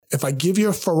If I give you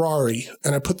a Ferrari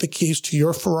and I put the keys to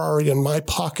your Ferrari in my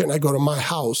pocket and I go to my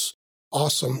house,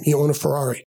 awesome, you own a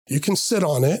Ferrari. You can sit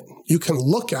on it. You can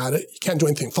look at it. You can't do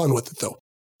anything fun with it, though.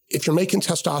 If you're making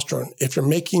testosterone, if you're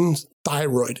making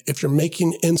thyroid, if you're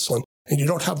making insulin, and you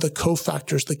don't have the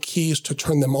cofactors, the keys to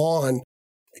turn them on,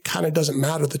 it kind of doesn't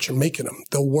matter that you're making them.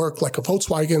 They'll work like a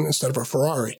Volkswagen instead of a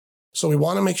Ferrari. So we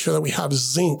want to make sure that we have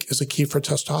zinc as a key for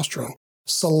testosterone.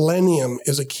 Selenium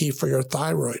is a key for your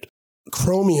thyroid.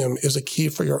 Chromium is a key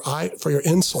for your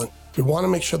insulin. We want to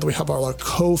make sure that we have all our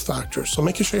cofactors. So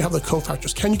making sure you have the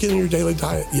cofactors. Can you get in your daily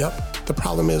diet? Yep. The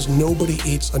problem is nobody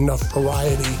eats enough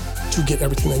variety to get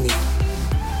everything they need.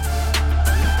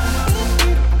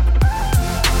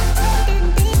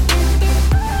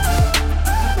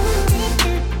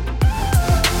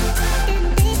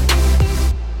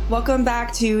 Welcome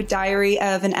back to Diary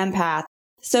of an Empath.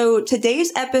 So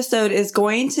today's episode is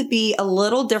going to be a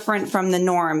little different from the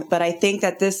norm, but I think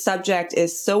that this subject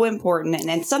is so important and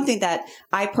it's something that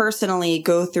I personally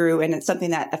go through, and it's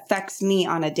something that affects me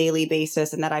on a daily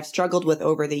basis and that I've struggled with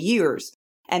over the years.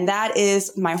 And that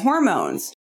is my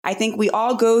hormones. I think we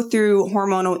all go through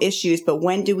hormonal issues, but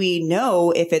when do we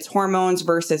know if it's hormones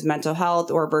versus mental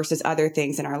health or versus other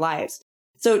things in our lives?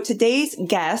 So today's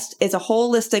guest is a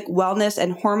holistic wellness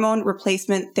and hormone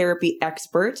replacement therapy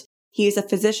expert. He is a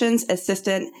physician's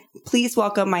assistant. Please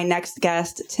welcome my next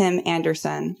guest, Tim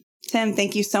Anderson. Tim,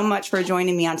 thank you so much for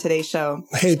joining me on today's show.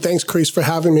 Hey, thanks, Chris, for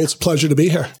having me. It's a pleasure to be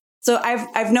here. So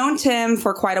I've known Tim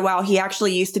for quite a while. He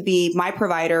actually used to be my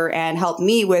provider and helped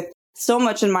me with so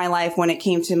much in my life when it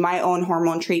came to my own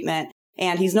hormone treatment.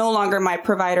 And he's no longer my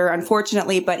provider,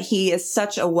 unfortunately, but he is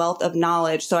such a wealth of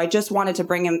knowledge. So I just wanted to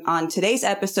bring him on today's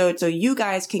episode so you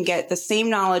guys can get the same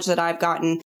knowledge that I've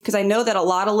gotten, because I know that a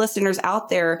lot of listeners out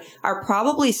there are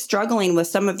probably struggling with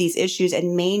some of these issues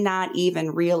and may not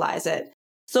even realize it.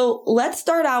 So let's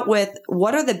start out with,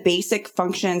 what are the basic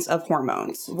functions of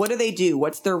hormones? What do they do?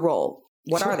 What's their role?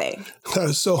 What are they?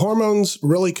 So hormones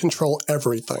really control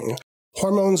everything.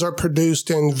 Hormones are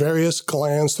produced in various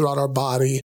glands throughout our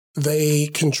body. They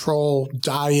control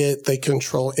diet, they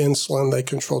control insulin, they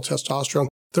control testosterone.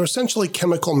 They're essentially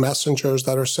chemical messengers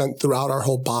that are sent throughout our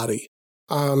whole body.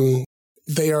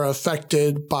 They are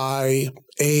affected by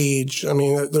age. I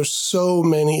mean, there's so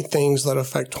many things that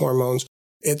affect hormones.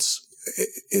 It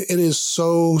is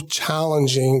so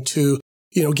challenging to,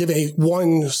 give a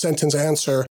one sentence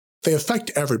answer. They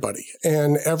affect everybody,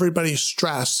 and everybody's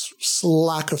stress,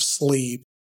 lack of sleep,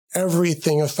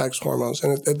 everything affects hormones.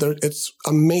 And it's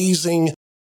amazing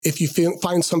if you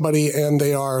find somebody and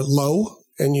they are low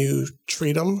and you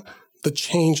treat them, the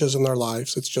changes in their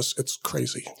lives. It's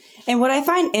crazy. And what I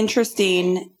find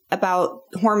interesting about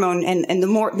hormone and the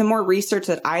more research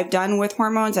that I've done with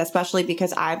hormones, especially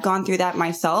because I've gone through that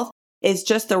myself, is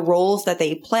just the roles that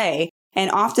they play.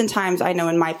 And oftentimes, I know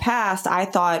in my past, I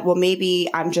thought, well, maybe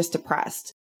I'm just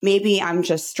depressed. Maybe I'm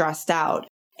just stressed out.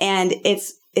 And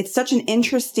it's such an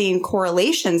interesting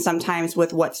correlation sometimes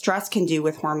with what stress can do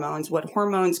with hormones, what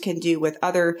hormones can do with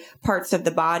other parts of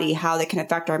the body, how they can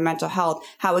affect our mental health,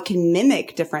 how it can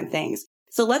mimic different things.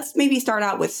 So let's maybe start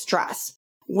out with stress.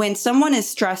 When someone is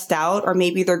stressed out, or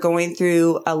maybe they're going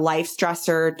through a life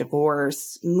stressor,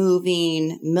 divorce,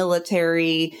 moving,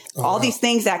 military, all these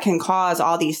things that can cause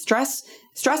all these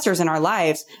stressors in our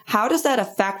lives, how does that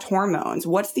affect hormones?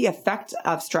 What's the effect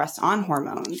of stress on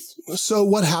hormones? So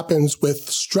what happens with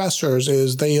stressors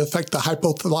is they affect the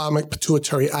hypothalamic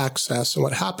pituitary axis. And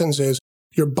what happens is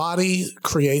your body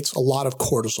creates a lot of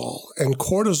cortisol, and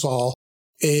cortisol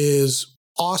is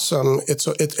awesome.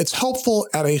 It's helpful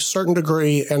at a certain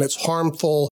degree, and it's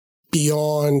harmful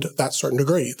beyond that certain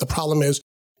degree. The problem is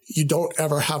you don't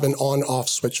ever have an on-off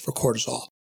switch for cortisol.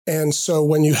 And so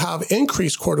when you have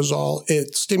increased cortisol,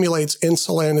 it stimulates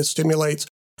insulin, it stimulates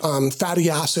fatty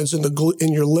acids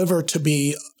in your liver to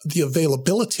be the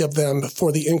availability of them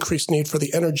for the increased need for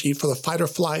the energy, for the fight or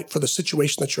flight, for the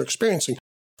situation that you're experiencing,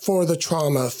 for the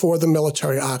trauma, for the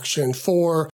military action,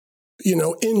 for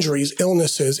injuries,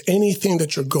 illnesses, anything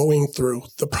that you're going through.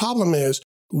 The problem is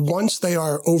once they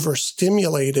are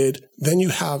overstimulated, then you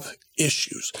have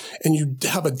issues and you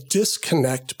have a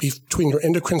disconnect between your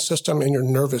endocrine system and your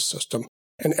nervous system.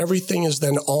 And everything is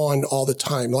then on all the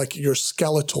time, like your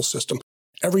skeletal system.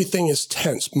 Everything is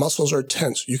tense. Muscles are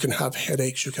tense. You can have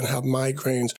headaches. You can have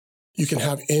migraines. You can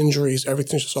have injuries.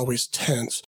 Everything's just always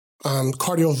tense.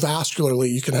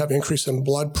 Cardiovascularly, you can have increase in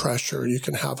blood pressure. You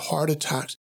can have heart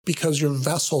attacks because your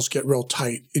vessels get real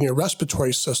tight. In your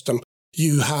respiratory system,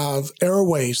 you have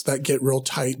airways that get real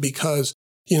tight because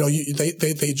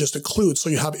they just occlude. So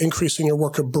you have increase in your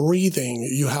work of breathing.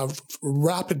 You have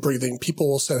rapid breathing.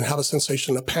 People will have a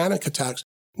sensation of panic attacks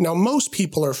Now, most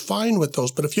people are fine with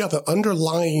those, but if you have an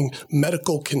underlying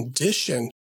medical condition,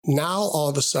 now all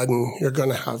of a sudden you're going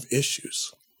to have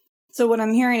issues. So what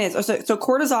I'm hearing is, so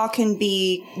cortisol can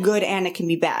be good and it can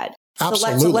be bad.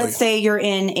 Absolutely. So let's say you're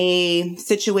in a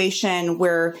situation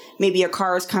where maybe a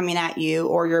car is coming at you,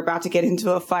 or you're about to get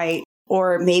into a fight,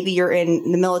 or maybe you're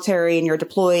in the military and you're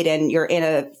deployed and you're in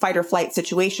a fight or flight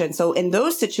situation. So in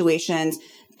those situations,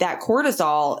 that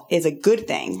cortisol is a good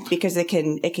thing because it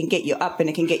can get you up and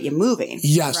it can get you moving.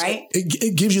 Yes. Right?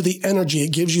 It gives you the energy.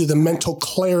 It gives you the mental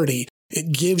clarity.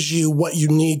 It gives you what you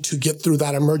need to get through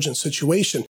that emergent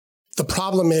situation. The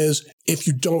problem is if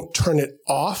you don't turn it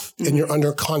off and you're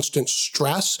under constant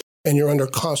stress and you're under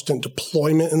constant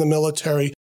deployment in the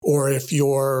military, or if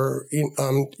you're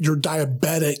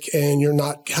diabetic and you're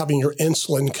not having your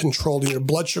insulin controlled and your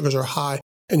blood sugars are high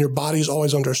and your body's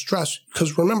always under stress.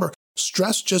 Because remember,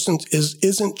 stress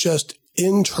isn't just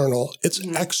internal, it's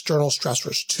external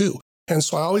stressors too. And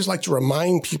so I always like to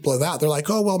remind people of that. They're like,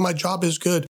 oh, well, my job is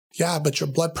good. Yeah, but your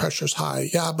blood pressure's high.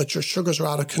 Yeah, but your sugars are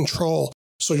out of control.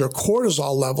 So your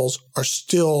cortisol levels are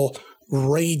still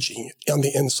raging on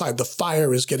the inside. The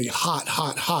fire is getting hot,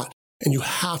 hot, hot, and you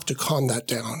have to calm that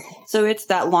down. So it's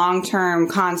that long-term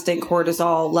constant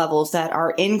cortisol levels that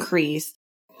are increased.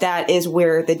 That is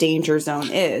where the danger zone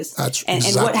is. That's and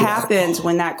what happens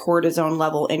when that cortisone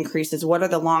level increases? What are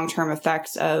the long-term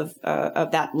effects of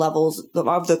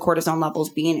the cortisone levels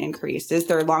being increased? Is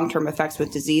there long-term effects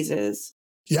with diseases?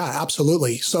 Yeah,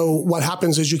 absolutely. So what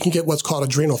happens is you can get what's called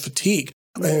adrenal fatigue.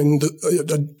 And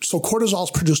so cortisol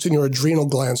is produced in your adrenal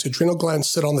glands. The adrenal glands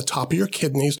sit on the top of your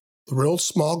kidneys, the real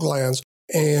small glands.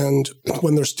 And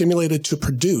when they're stimulated to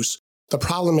produce, the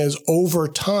problem is over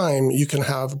time, you can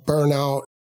have burnout,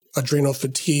 adrenal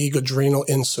fatigue, adrenal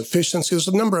insufficiency. There's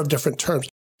a number of different terms.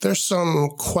 There's some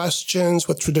questions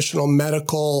with traditional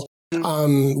medical,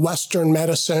 Western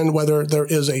medicine, whether there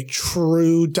is a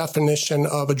true definition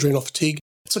of adrenal fatigue.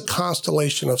 It's a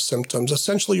constellation of symptoms.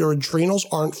 Essentially, your adrenals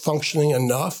aren't functioning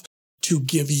enough to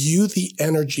give you the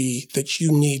energy that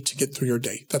you need to get through your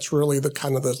day. That's really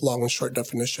the long and short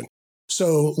definition.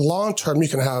 So long term, you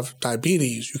can have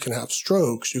diabetes, you can have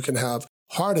strokes, you can have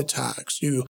heart attacks,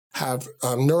 you have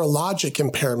neurologic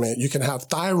impairment, you can have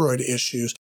thyroid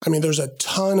issues. I mean, there's a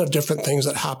ton of different things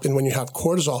that happen when you have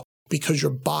cortisol because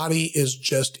your body is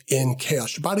just in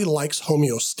chaos. Your body likes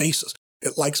homeostasis.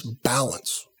 It likes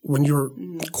balance. When your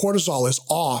cortisol is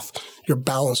off, your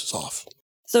balance is off.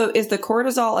 So is the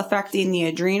cortisol affecting the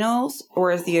adrenals,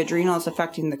 or is the adrenals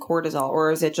affecting the cortisol,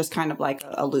 or is it just kind of like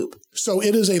a loop? So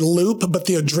it is a loop, but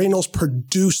the adrenals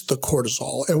produce the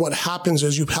cortisol. And what happens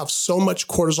is you have so much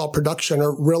cortisol production,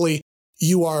 or really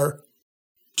you are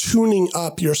tuning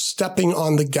up, you're stepping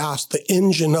on the gas. The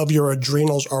engine of your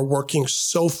adrenals are working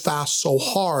so fast, so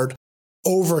hard.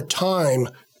 Over time,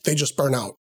 they just burn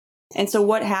out. And so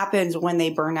what happens when they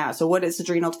burn out? So what does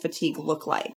adrenal fatigue look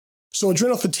like? So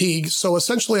adrenal fatigue, so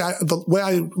essentially the way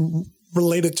I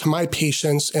relate it to my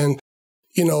patients, and,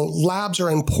 labs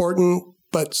are important,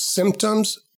 but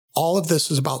symptoms, all of this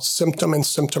is about symptom and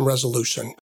symptom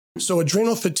resolution. So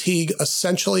adrenal fatigue,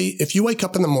 essentially, if you wake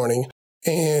up in the morning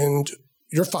and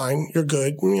you're fine, you're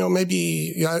good,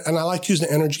 maybe, and I like to use the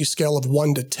energy scale of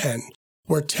 1 to 10,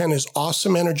 where 10 is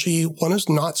awesome energy, 1 is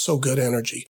not so good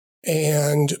energy.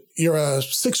 And you're a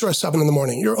 6 or a 7 in the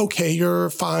morning. You're okay.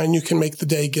 You're fine. You can make the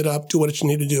day, get up, do what you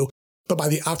need to do. But by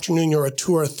the afternoon, you're a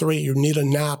 2 or a 3. You need a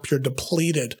nap. You're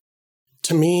depleted.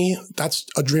 To me, that's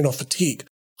adrenal fatigue.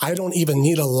 I don't even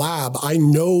need a lab. I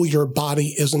know your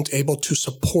body isn't able to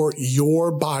support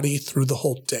your body through the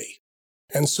whole day.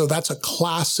 And so that's a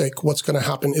classic. What's going to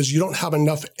happen is you don't have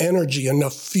enough energy,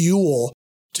 enough fuel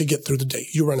to get through the day.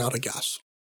 You run out of gas.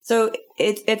 So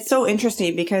it's so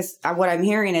interesting because what I'm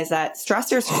hearing is that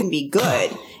stressors can be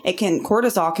good.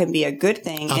 Cortisol can be a good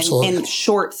thing in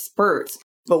short spurts.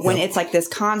 But when it's like this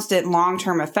constant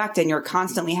long-term effect and you're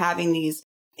constantly having these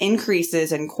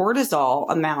increases in cortisol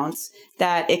amounts,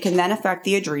 that it can then affect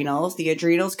the adrenals. The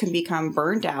adrenals can become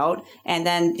burned out. And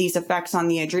then these effects on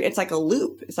the adrenal, it's like a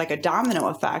loop. It's like a domino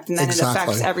effect. And then it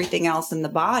affects everything else in the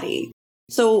body.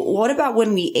 So what about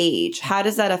when we age? How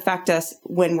does that affect us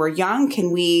when we're young?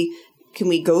 Can we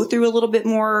go through a little bit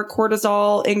more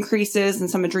cortisol increases and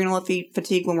some adrenal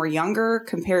fatigue when we're younger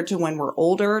compared to when we're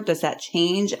older? Does that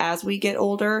change as we get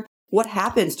older? What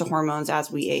happens to hormones as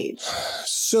we age?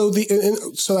 So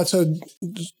that's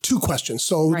two questions.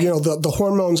 So, right. The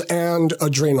hormones and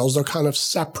adrenals, they're kind of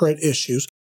separate issues.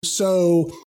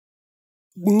 So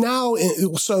now,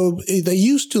 they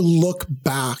used to look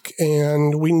back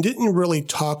and we didn't really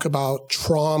talk about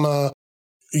trauma,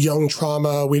 young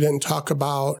trauma. We didn't talk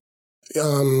about,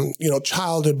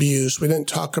 child abuse. We didn't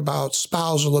talk about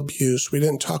spousal abuse. We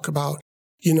didn't talk about,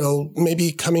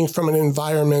 maybe coming from an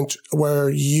environment where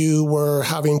you were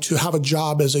having to have a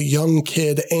job as a young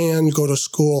kid and go to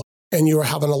school, and you were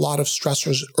having a lot of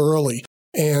stressors early.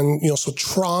 And, so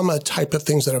trauma type of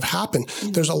things that have happened.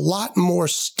 Mm-hmm. There's a lot more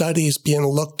studies being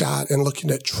looked at and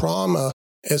looking at trauma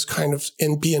as kind of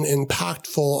being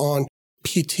impactful on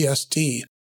PTSD,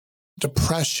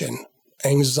 depression,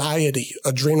 anxiety,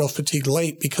 adrenal fatigue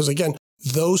late, because again,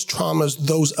 those traumas,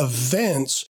 those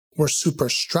events were super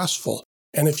stressful.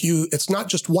 And it's not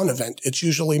just one event, it's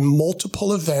usually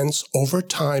multiple events over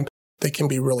time. They can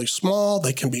be really small,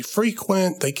 they can be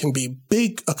frequent, they can be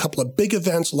big, a couple of big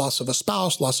events, loss of a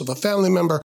spouse, loss of a family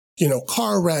member,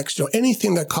 car wrecks,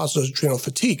 anything that causes adrenal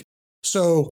fatigue.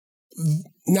 So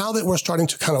now that we're starting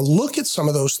to kind of look at some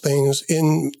of those things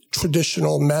in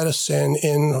traditional medicine,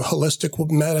 in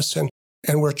holistic medicine,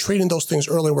 and we're treating those things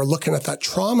early, we're looking at that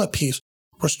trauma piece,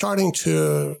 we're starting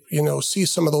to, see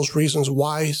some of those reasons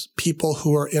why people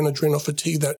who are in adrenal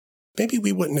fatigue that maybe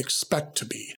we wouldn't expect to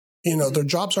be. Their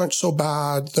jobs aren't so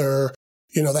bad. They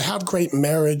have great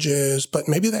marriages, but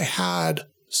maybe they had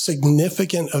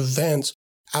significant events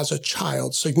as a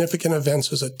child, significant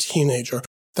events as a teenager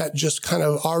that just kind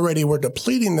of already were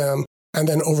depleting them. And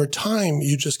then over time,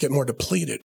 you just get more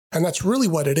depleted. And that's really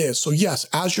what it is. So yes,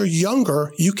 as you're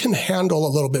younger, you can handle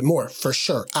a little bit more, for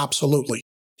sure. Absolutely.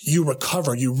 You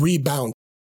recover, you rebound.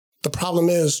 The problem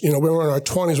is, when we're in our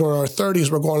 20s, we're in our 30s,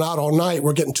 we're going out all night,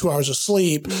 we're getting 2 hours of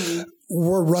sleep. Mm-hmm.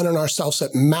 We're running ourselves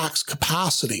at max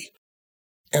capacity.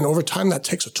 And over time, that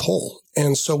takes a toll.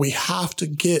 And so we have to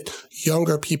get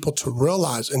younger people to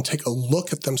realize and take a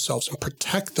look at themselves and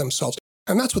protect themselves.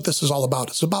 And that's what this is all about.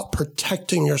 It's about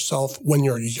protecting yourself when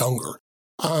you're younger.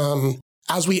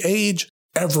 As we age,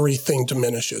 everything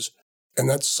diminishes. And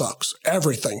that sucks.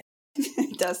 Everything.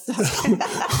 It does suck.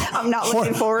 I'm not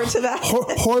looking forward to that.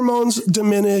 Hormones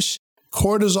diminish.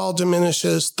 Cortisol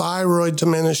diminishes. Thyroid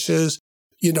diminishes.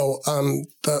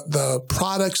 The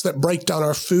products that break down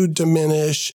our food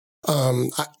diminish,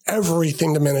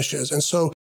 everything diminishes. And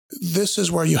so this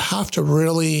is where you have to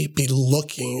really be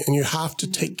looking, and you have to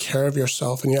take care of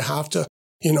yourself, and you have to,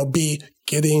 be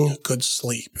getting good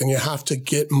sleep, and you have to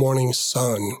get morning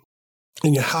sun,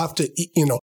 and you have to,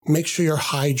 make sure you're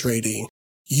hydrating.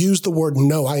 Use the word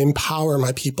no. I empower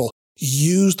my people.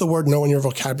 Use the word no in your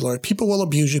vocabulary. People will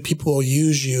abuse you. People will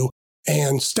use you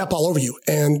and step all over you,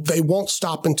 and they won't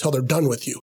stop until they're done with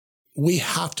you. We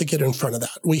have to get in front of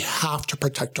that. We have to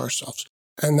protect ourselves,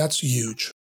 and that's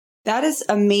huge. That is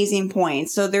amazing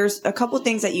point. So there's a couple of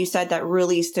things that you said that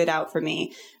really stood out for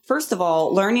me. First of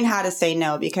all, learning how to say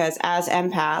no, because as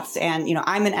empaths, and,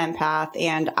 I'm an empath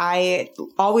and I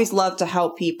always love to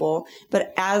help people.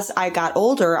 But as I got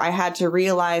older, I had to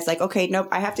realize okay, nope,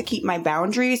 I have to keep my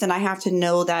boundaries, and I have to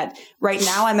know that right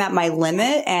now I'm at my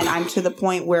limit and I'm to the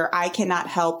point where I cannot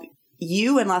help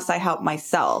you unless I help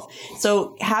myself.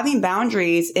 So having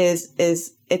boundaries is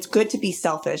it's good to be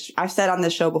selfish. I've said on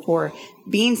this show before,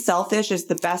 being selfish is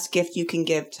the best gift you can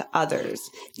give to others.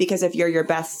 Because if you're your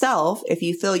best self, if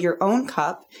you fill your own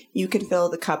cup, you can fill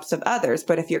the cups of others.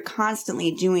 But if you're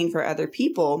constantly doing for other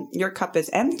people, your cup is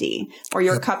empty, or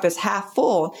your cup is half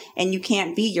full, and you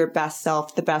can't be your best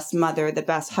self, the best mother, the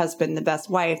best husband, the best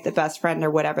wife, the best friend, or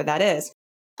whatever that is.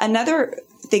 Another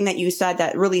thing that you said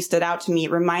that really stood out to me,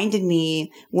 it reminded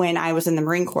me when I was in the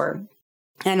Marine Corps.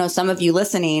 And I know some of you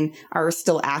listening are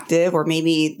still active, or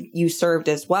maybe you served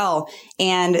as well.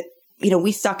 And,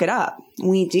 we suck it up.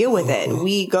 We deal with it.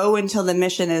 We go until the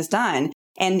mission is done.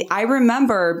 And I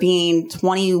remember being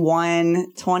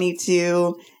 21,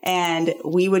 22, and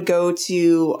we would go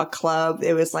to a club.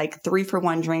 It was like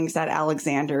 3-for-1 drinks at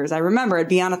Alexander's. I remember it'd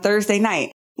be on a Thursday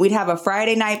night. We'd have a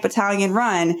Friday night battalion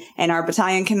run, and our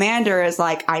battalion commander is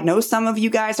like, I know some of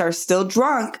you guys are still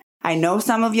drunk. I know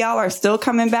some of y'all are still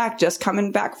coming back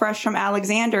fresh from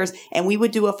Alexander's. And we would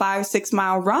do a 5-6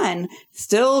 mile run,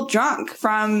 still drunk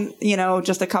from,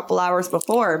 just a couple hours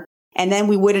before. And then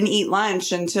we wouldn't eat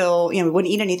lunch until, we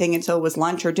wouldn't eat anything until it was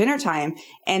lunch or dinner time.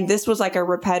 And this was like a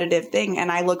repetitive thing.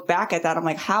 And I look back at that. I'm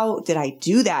like, how did I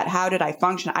do that? How did I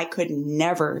function? I could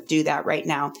never do that right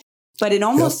now. But it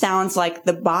almost sounds like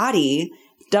the body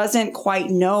doesn't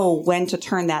quite know when to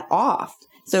turn that off.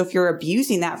 So if you're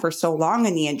abusing that for so long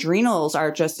and the adrenals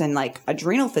are just in like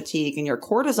adrenal fatigue and your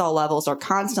cortisol levels are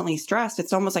constantly stressed,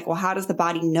 it's almost like, well, how does the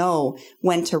body know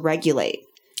when to regulate?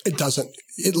 It doesn't.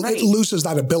 It loses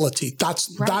that ability. That's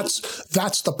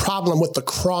the problem with the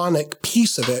chronic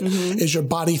piece of it, is your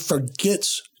body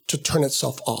forgets to turn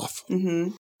itself off.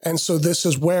 And so this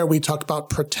is where we talk about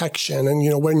protection.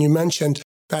 And, when you mentioned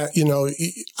that,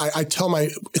 I tell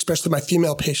especially my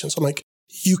female patients, I'm like,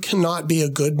 you cannot be a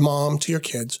good mom to your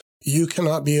kids. You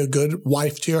cannot be a good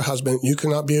wife to your husband. You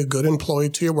cannot be a good employee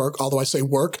to your work. Although I say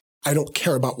work, I don't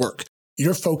care about work.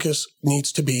 Your focus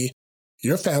needs to be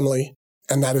your family,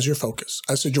 and that is your focus.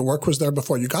 I said your work was there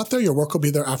before you got there. Your work will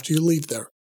be there after you leave there.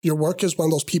 Your work is one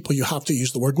of those people you have to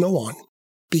use the word no on,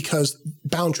 because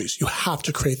boundaries, you have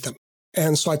to create them.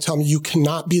 And so I tell them, you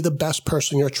cannot be the best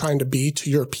person you're trying to be to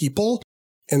your people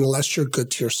unless you're good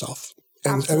to yourself.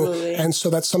 Absolutely. And so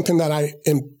that's something that I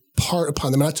impart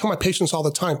upon them. And I tell my patients all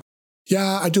the time,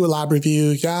 yeah, I do a lab review.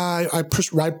 Yeah, I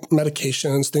prescribe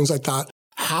medications, things like that.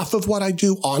 Half of what I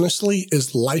do, honestly,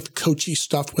 is life coachy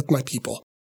stuff with my people.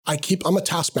 I'm a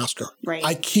taskmaster. Right.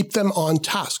 I keep them on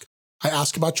task. I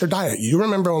ask about your diet. You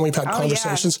remember when we've had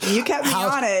conversations? Yeah. You kept me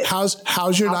on it. How's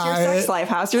your diet? How's your sex life?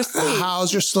 How's your sleep?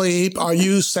 How's your sleep? Are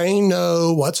you saying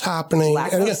no? What's happening?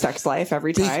 Lack of sex life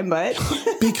every time, but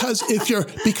because if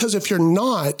you're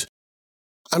not,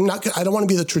 I don't want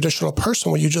to be the traditional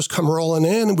person where you just come rolling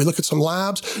in and we look at some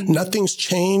labs. Mm-hmm. Nothing's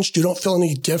changed. You don't feel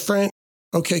any different.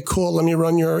 Okay, cool. Let me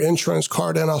run your insurance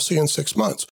card and I'll see you in 6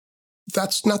 months.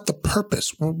 That's not the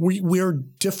purpose. We're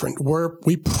different.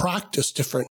 We practice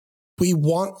different. We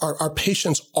want our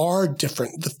patients are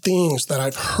different. The things that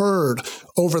I've heard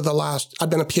over I've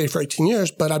been a PA for 18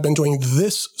 years, but I've been doing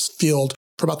this field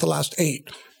for about the last 8.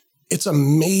 It's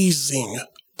amazing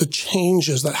the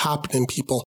changes that happen in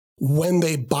people when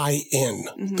they buy in,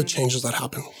 mm-hmm. the changes that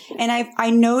happen. And I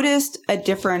noticed a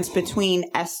difference between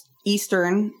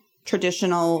Eastern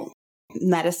traditional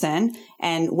medicine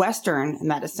and Western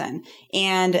medicine.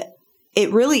 And it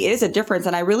really is a difference.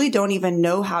 And I really don't even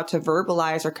know how to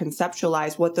verbalize or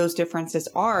conceptualize what those differences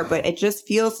are, but it just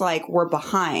feels like we're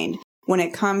behind when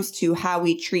it comes to how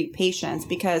we treat patients.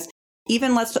 Because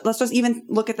even let's just even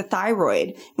look at the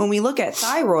thyroid. When we look at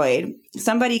thyroid,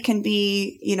 somebody can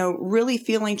be, really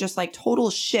feeling just like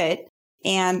total shit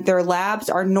and their labs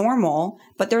are normal,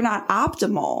 but they're not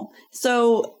optimal.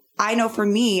 So I know for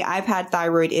me, I've had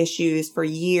thyroid issues for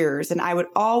years and I would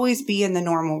always be in the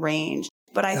normal range.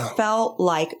 But I felt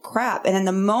like crap. And in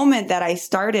the moment that I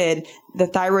started the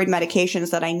thyroid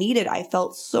medications that I needed, I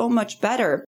felt so much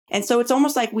better. And so it's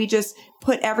almost like we just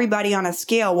put everybody on a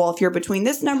scale. Well, if you're between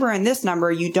this number and this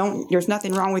number, there's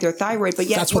nothing wrong with your thyroid. But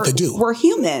yet that's what they do. We're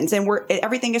humans and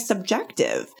everything is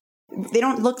subjective. They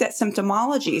don't look at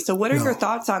symptomology. So what are your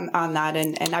thoughts on that?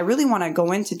 And I really want to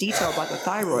go into detail about the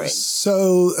thyroid.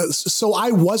 So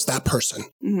I was that person.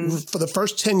 Mm-hmm. For the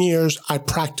first 10 years, I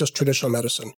practiced traditional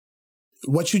medicine.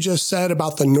 What you just said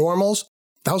about the normals,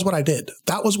 that was what I did.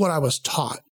 That was what I was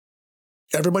taught.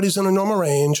 Everybody's in a normal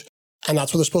range, and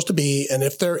that's where they're supposed to be. And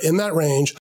if they're in that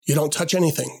range, you don't touch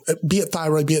anything, be it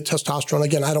thyroid, be it testosterone.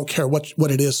 Again, I don't care what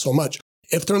it is so much.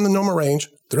 If they're in the normal range,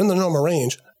 they're in the normal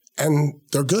range, and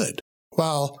they're good.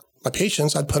 Well, my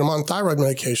patients, I'd put them on thyroid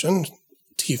medication,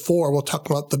 T4. We'll talk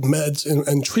about the meds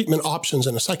and treatment options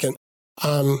in a second.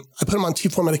 I put them on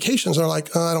T4 medications, and they're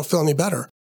like, I don't feel any better.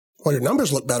 Well, your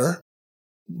numbers look better,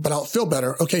 but I don't feel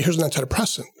better. Okay, here's an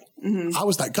antidepressant. Mm-hmm. I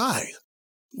was that guy.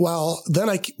 Well, then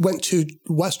I went to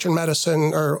Western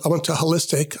medicine, or I went to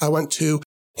holistic. I went to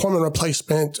hormone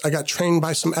replacement. I got trained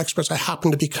by some experts. I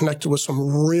happened to be connected with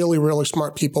some really, really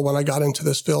smart people when I got into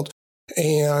this field.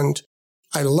 And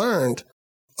I learned,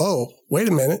 oh, wait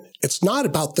a minute. It's not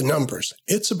about the numbers.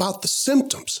 It's about the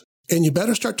symptoms. And you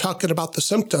better start talking about the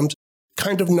symptoms,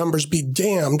 kind of numbers be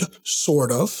damned,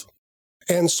 sort of.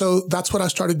 And so that's what I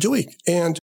started doing.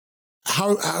 And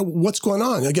what's going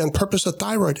on? Again, purpose of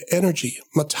thyroid, energy,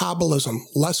 metabolism,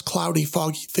 less cloudy,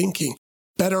 foggy thinking,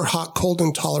 better hot, cold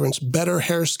intolerance, better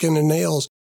hair, skin, and nails,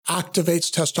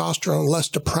 activates testosterone, less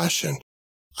depression.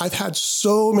 I've had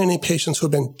so many patients who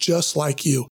have been just like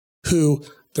you, who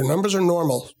their numbers are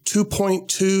normal, 2.2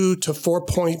 to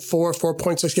 4.4,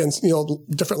 4.6, again,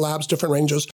 different labs, different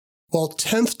ranges. Well,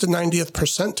 10th to 90th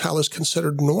percentile is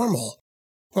considered normal.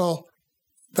 Well,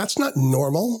 that's not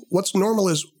normal. What's normal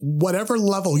is whatever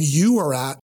level you are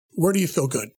at, where do you feel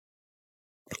good?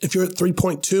 If you're at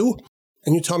 3.2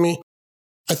 and you tell me,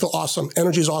 I feel awesome,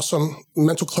 energy is awesome,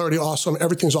 mental clarity awesome,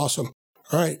 everything's awesome.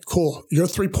 All right, cool. You're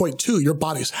 3.2, your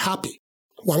body's happy.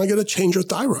 Why am I going to change your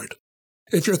thyroid?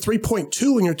 If you're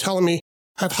 3.2 and you're telling me,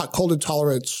 I have hot, cold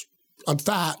intolerance, I'm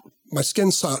fat, my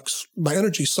skin sucks, my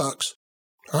energy sucks.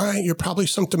 All right, you're probably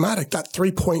symptomatic. That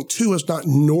 3.2 is not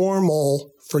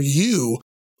normal for you.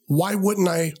 Why wouldn't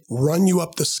I run you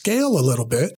up the scale a little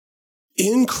bit,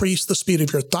 increase the speed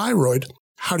of your thyroid?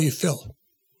 How do you feel?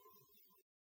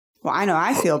 Well, I know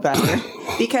I feel better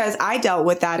because I dealt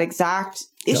with that exact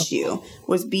issue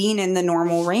was being in the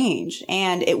normal range.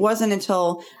 And it wasn't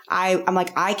until I'm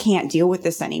like, I can't deal with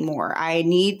this anymore. I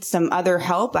need some other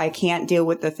help. I can't deal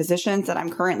with the physicians that I'm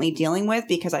currently dealing with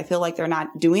because I feel like they're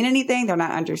not doing anything. They're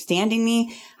not understanding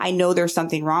me. I know there's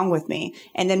something wrong with me.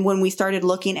 And then when we started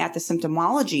looking at the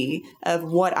symptomology of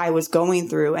what I was going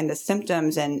through and the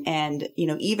symptoms and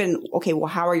even, okay, well,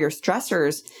 how are your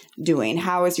stressors doing?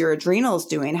 How is your adrenals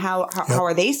doing? How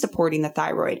are they supporting the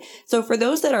thyroid? So for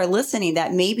those that are listening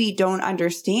that maybe don't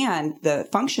understand the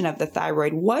function of the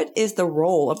thyroid, what is the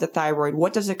role of the thyroid?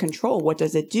 What does it control? What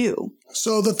does it do?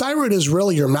 So the thyroid is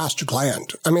really your master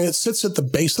gland. I mean, it sits at the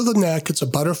base of the neck. It's a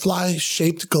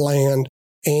butterfly-shaped gland,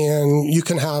 and you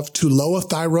can have too low a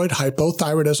thyroid,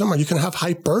 hypothyroidism, or you can have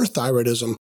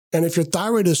hyperthyroidism. And if your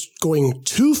thyroid is going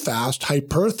too fast,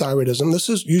 hyperthyroidism, this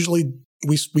is usually,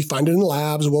 we find it in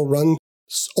labs. We'll run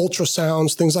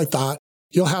ultrasounds, things like that.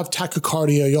 You'll have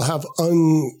tachycardia. You'll have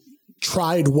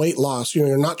untried weight loss.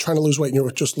 You're not trying to lose weight and you're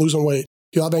just losing weight.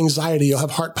 You'll have anxiety. You'll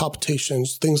have heart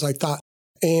palpitations, things like that.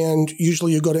 And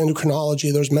usually you go to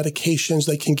endocrinology. There's medications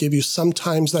they can give you.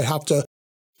 Sometimes they have to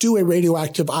do a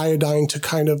radioactive iodine to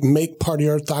kind of make part of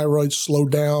your thyroid slow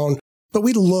down. But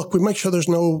we make sure there's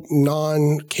no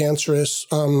non-cancerous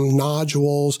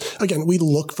nodules. Again, we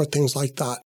look for things like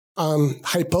that.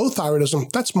 Hypothyroidism,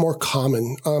 that's more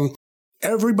common.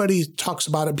 Everybody talks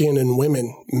about it being in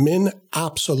women. Men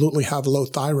absolutely have low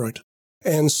thyroid.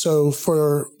 And so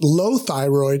for low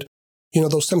thyroid,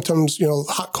 those symptoms,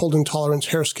 hot, cold intolerance,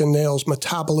 hair, skin, nails,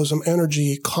 metabolism,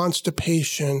 energy,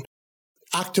 constipation,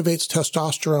 activates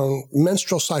testosterone.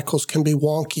 Menstrual cycles can be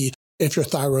wonky if your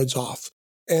thyroid's off.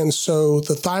 And so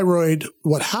the thyroid,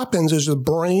 what happens is the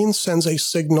brain sends a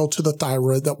signal to the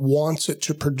thyroid that wants it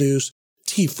to produce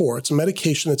T4. It's a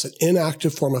medication. It's an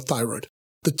inactive form of thyroid.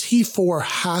 The T4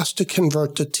 has to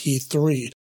convert to T3.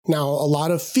 Now, a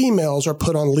lot of females are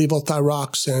put on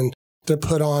levothyroxine. They're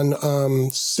put on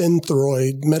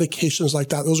Synthroid, medications like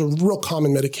that. Those are real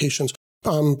common medications.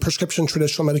 Prescription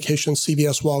traditional medications,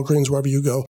 CVS, Walgreens, wherever you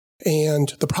go.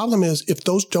 And the problem is if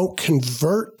those don't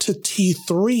convert to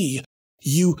T3,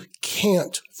 you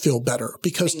can't feel better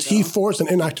because T4 is an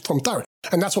inactive form of thyroid.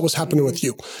 And that's what was happening with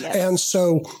you. Yes. And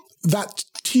so that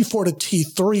T4 to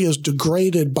T3 is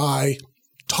degraded by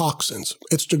toxins.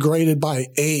 It's degraded by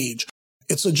age.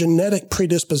 It's a genetic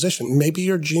predisposition. Maybe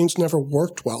your genes never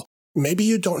worked well. Maybe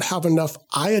you don't have enough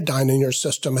iodine in your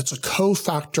system. It's a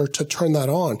cofactor to turn that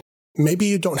on. Maybe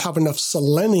you don't have enough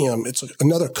selenium. It's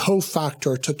another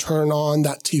cofactor to turn on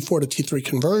that T4 to T3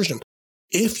 conversion.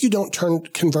 If you don't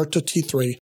convert to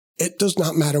T3, it does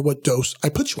not matter what dose I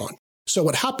put you on. So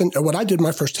what happened, or what I did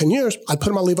my first 10 years, I put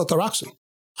them on levothyroxine.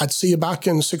 I'd see you back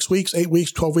in 6 weeks, 8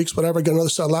 weeks, 12 weeks, whatever, get another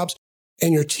set of labs,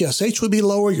 and your TSH would be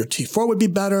lower, your T4 would be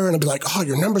better, and I'd be like, oh,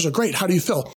 your numbers are great. How do you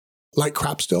feel? Like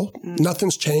crap still.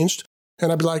 Nothing's changed.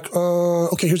 And I'd be like,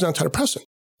 okay, here's an antidepressant.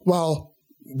 Well,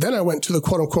 then I went to the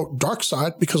quote unquote dark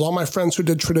side because all my friends who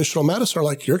did traditional medicine are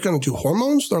like, you're going to do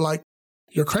hormones? They're like,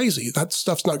 you're crazy. That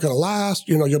stuff's not going to last.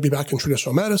 You'll be back in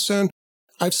traditional medicine.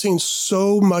 I've seen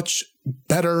so much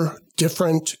better,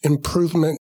 different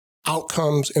improvement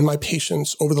outcomes in my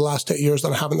patients over the last 8 years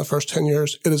than I have in the first 10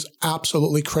 years. It is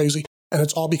absolutely crazy. And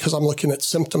it's all because I'm looking at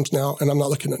symptoms now and I'm not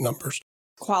looking at numbers.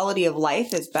 Quality of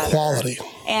life is better. Quality.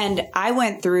 And I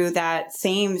went through that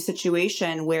same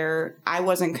situation where I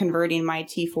wasn't converting my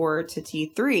T4 to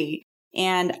T3.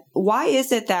 And why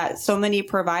is it that so many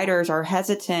providers are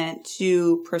hesitant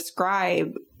to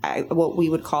prescribe what we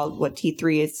would call what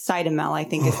T3 is, Cytomel, I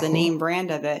think is the name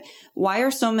brand of it. Why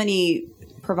are so many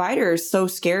providers so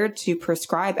scared to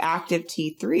prescribe active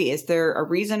T3? Is there a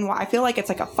reason why? I feel like it's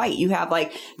like a fight. You have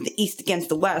like the East against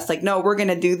the West, like, no, we're going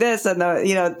to do this. And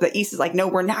the East is like, no,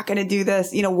 we're not going to do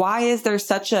this. Why is there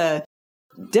such a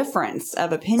difference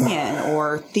of opinion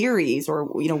or theories or,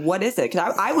 what is it?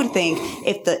 Because I would think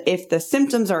if the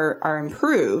symptoms are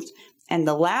improved and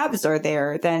the labs are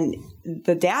there, then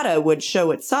the data would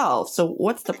show itself. So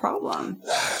what's the problem?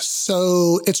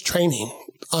 So it's training.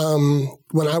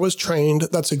 When I was trained,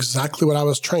 that's exactly what I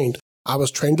was trained. I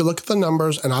was trained to look at the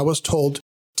numbers and I was told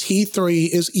T3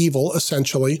 is evil,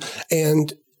 essentially,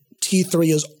 and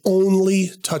T3 is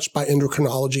only touched by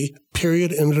endocrinology,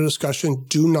 period, end of discussion.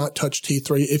 Do not touch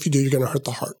T3. If you do, you're going to hurt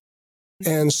the heart.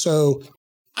 And so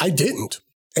I didn't.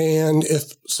 And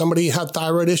if somebody had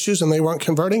thyroid issues and they weren't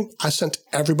converting, I sent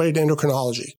everybody to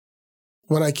endocrinology.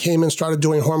 When I came and started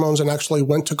doing hormones and actually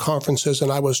went to conferences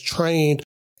and I was trained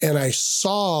and I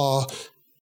saw,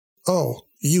 oh,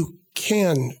 you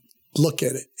can look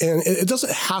at it. And it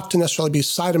doesn't have to necessarily be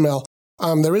Cytomel.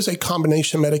 There is a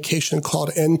combination medication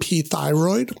called NP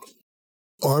thyroid.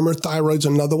 Armour thyroid's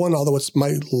another one, although it's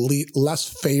my less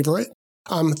favorite.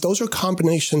 Those are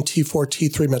combination T4,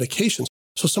 T3 medications.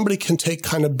 So somebody can take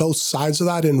kind of both sides of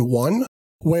that in one,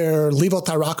 where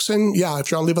levothyroxine,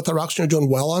 if you're on levothyroxine, you're doing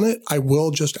well on it, I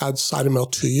will just add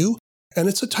Cytomel to you. And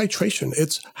it's a titration.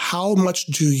 It's how much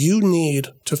do you need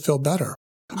to feel better?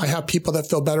 I have people that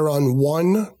feel better on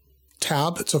one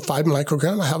tab. It's a 5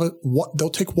 microgram. They'll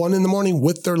take one in the morning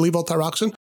with their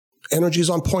levothyroxine. Energy's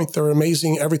on point. They're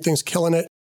amazing. Everything's killing it.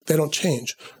 They don't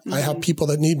change. Mm-hmm. I have people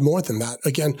that need more than that.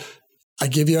 Again, I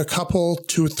give you a couple,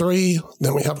 2, 3,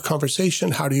 then we have a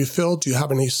conversation. How do you feel? Do you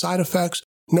have any side effects?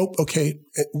 Nope. Okay.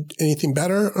 Anything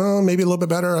better? Maybe a little bit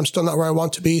better. I'm still not where I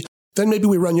want to be. Then maybe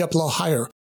we run you up a little higher.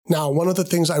 Now, one of the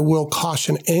things I will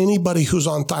caution anybody who's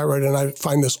on thyroid, and I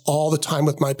find this all the time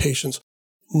with my patients,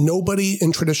 nobody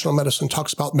in traditional medicine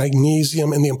talks about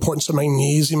magnesium and the importance of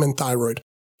magnesium in thyroid.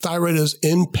 Thyroid is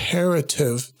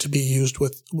imperative to be used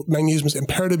with, magnesium is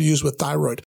imperative to use with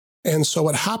thyroid. And so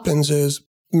what happens is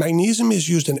magnesium is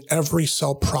used in every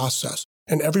cell process,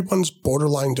 and everyone's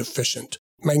borderline deficient.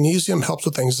 Magnesium helps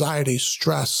with anxiety,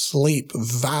 stress, sleep,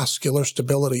 vascular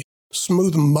stability,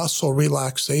 smooth muscle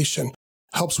relaxation,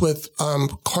 helps with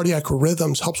cardiac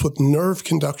rhythms, helps with nerve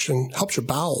conduction, helps your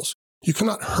bowels. You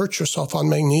cannot hurt yourself on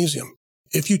magnesium.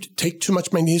 If you take too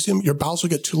much magnesium, your bowels will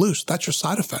get too loose. That's your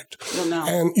side effect. You'll know.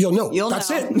 And you'll know. That's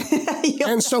it.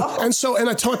 And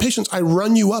I tell my patients, I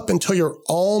run you up until you're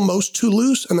almost too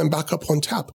loose and then back up one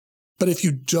tab. But if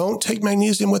you don't take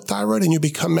magnesium with thyroid and you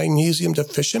become magnesium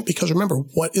deficient, because remember,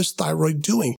 what is thyroid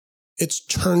doing? It's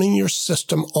turning your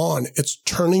system on. It's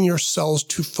turning your cells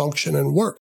to function and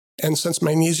work. And since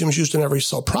magnesium is used in every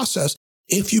cell process,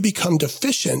 if you become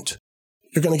deficient,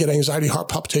 you're going to get anxiety, heart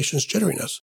palpitations,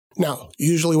 jitteriness. Now,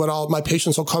 usually what all my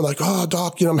patients will come like, oh,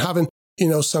 doc, I'm having,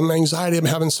 some anxiety. I'm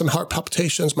having some heart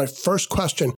palpitations. My first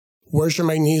question, where's your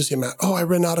magnesium at? Oh, I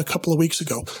ran out a couple of weeks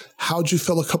ago. How'd you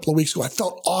feel a couple of weeks ago? I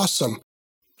felt awesome.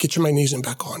 Get your magnesium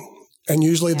back on. And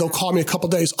usually they'll call me a couple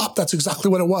of days. That's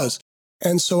exactly what it was.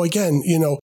 And so again,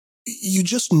 you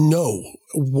just know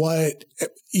what,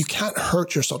 you can't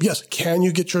hurt yourself. Yes. Can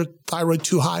you get your thyroid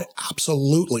too high?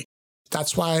 Absolutely.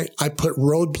 That's why I put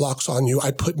roadblocks on you.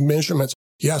 I put measurements.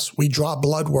 Yes, we draw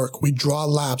blood work. We draw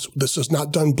labs. This is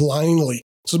not done blindly.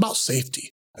 This is about safety.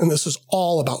 And this is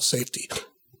all about safety.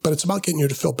 But it's about getting you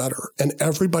to feel better. And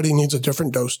everybody needs a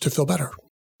different dose to feel better.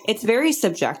 It's very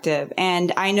subjective.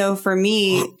 And I know for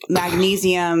me,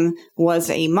 magnesium was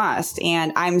a must.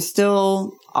 And I'm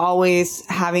still always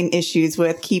having issues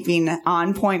with keeping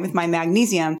on point with my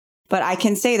magnesium. But I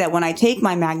can say that when I take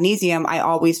my magnesium, I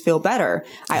always feel better.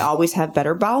 I always have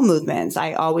better bowel movements.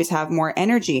 I always have more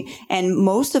energy. And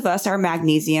most of us are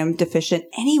magnesium deficient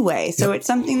anyway. So It's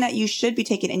something that you should be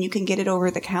taking, and you can get it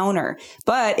over the counter.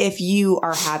 But if you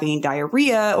are having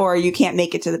diarrhea or you can't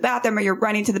make it to the bathroom or you're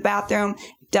running to the bathroom,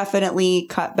 definitely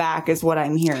cut back is what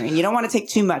I'm hearing. You don't want to take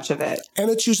too much of it. And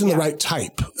it's using the right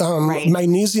type.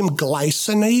 Magnesium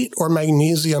glycinate or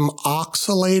magnesium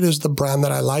oxalate is the brand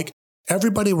that I like.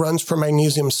 Everybody runs for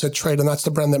magnesium citrate, and that's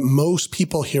the brand that most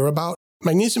people hear about.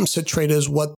 Magnesium citrate is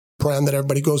what brand that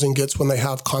everybody goes and gets when they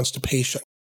have constipation.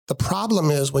 The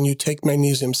problem is when you take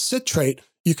magnesium citrate,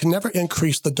 you can never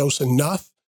increase the dose enough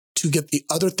to get the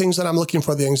other things that I'm looking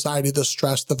for, the anxiety, the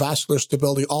stress, the vascular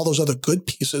stability, all those other good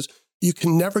pieces. You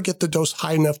can never get the dose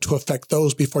high enough to affect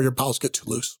those before your bowels get too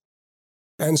loose.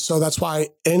 And so that's why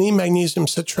any magnesium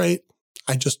citrate,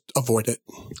 I just avoid it.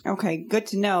 Okay, good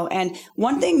to know. And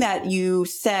one thing that you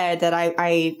said that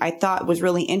I thought was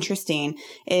really interesting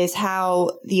is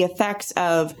how the effects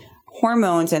of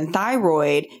hormones and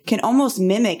thyroid can almost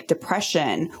mimic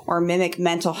depression or mimic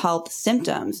mental health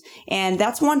symptoms. And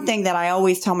that's one thing that I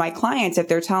always tell my clients if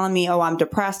they're telling me, oh, I'm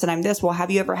depressed and I'm this. Well,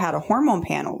 have you ever had a hormone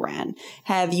panel ran?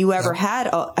 Have you ever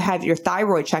had your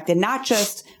thyroid checked? And not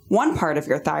just one part of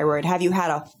your thyroid. Have you had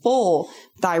a full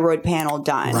thyroid panel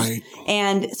done? Right.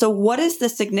 And so what is the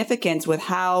significance with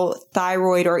how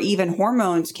thyroid or even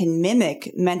hormones can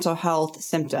mimic mental health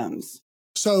symptoms?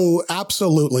 So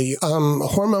absolutely.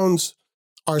 Hormones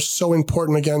are so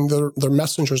important. Again, they're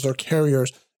messengers, they're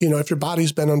carriers. If your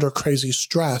body's been under crazy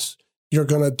stress, you're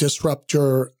going to disrupt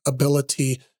your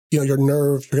ability, your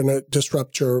nerve, you're going to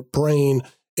disrupt your brain.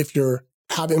 If you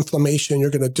have inflammation,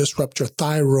 you're going to disrupt your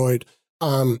thyroid.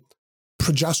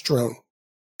 Progesterone,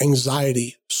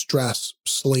 anxiety, stress,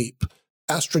 sleep,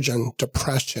 estrogen,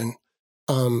 depression,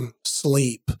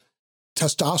 sleep,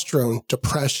 testosterone,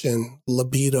 depression,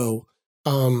 libido.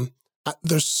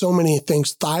 There's so many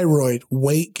things, thyroid,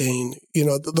 weight gain,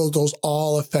 those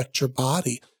all affect your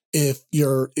body. if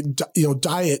your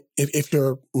diet, if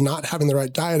you're not having the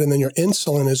right diet, and then your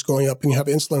insulin is going up and you have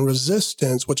insulin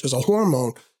resistance, which is a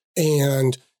hormone,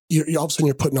 and you're all of a sudden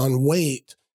you're putting on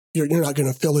weight, you're not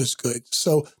going to feel as good.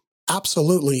 So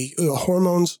absolutely,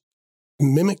 hormones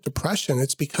mimic depression.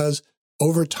 It's because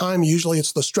over time, usually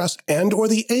it's the stress and or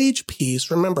the age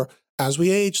piece. Remember, as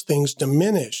we age, things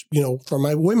diminish. For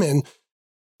my women,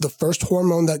 the first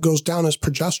hormone that goes down is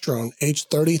progesterone, age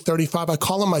 30, 35. I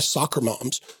call them my soccer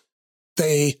moms.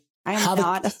 I am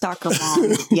not a soccer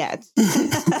mom yet.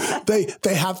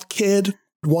 They have kid,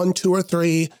 1, 2, or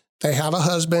 3. They have a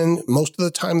husband. Most of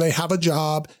the time they have a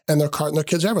job and they're carting their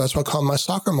kids everywhere. That's why I call them my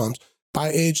soccer moms. By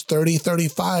age 30,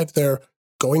 35, they're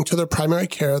going to their primary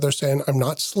care. They're saying, I'm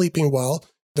not sleeping well.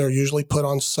 They're usually put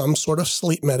on some sort of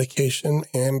sleep medication,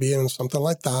 Ambien, something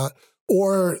like that.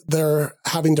 Or they're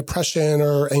having depression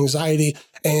or anxiety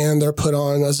and they're put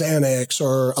on a Xanax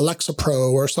or a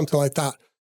Lexapro or something like that.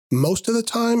 Most of the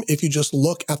time, if you just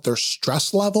look at their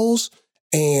stress levels,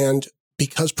 and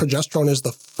because progesterone is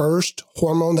the first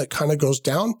hormone that kind of goes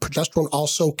down, progesterone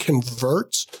also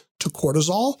converts to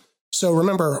cortisol. So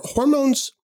remember,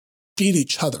 hormones feed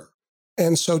each other.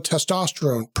 And so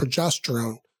testosterone,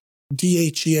 progesterone,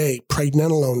 DHEA,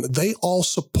 pregnenolone, they all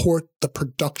support the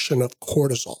production of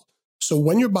cortisol. So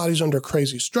when your body's under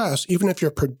crazy stress, even if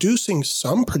you're producing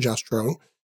some progesterone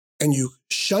and you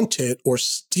shunt it or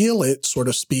steal it, so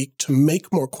to speak, to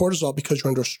make more cortisol because you're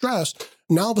under stress,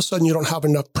 now all of a sudden you don't have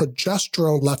enough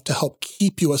progesterone left to help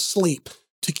keep you asleep,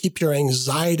 to keep your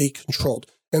anxiety controlled.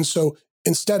 And so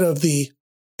instead of the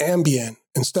Ambien,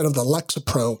 instead of the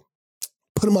Lexapro,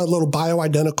 put them on a little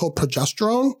bioidentical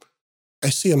progesterone, I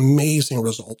see amazing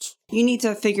results. You need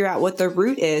to figure out what the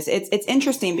root is. It's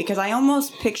interesting because I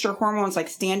almost picture hormones like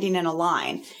standing in a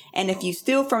line. And if you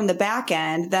steal from the back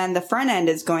end, then the front end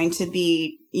is going to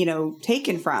be,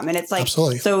 taken from. And it's like,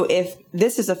 absolutely. So if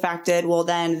this is affected, well,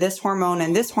 then this hormone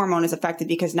and this hormone is affected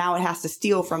because now it has to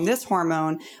steal from this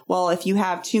hormone. Well, if you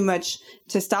have too much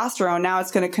testosterone, now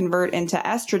it's going to convert into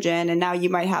estrogen. And now you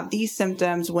might have these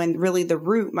symptoms when really the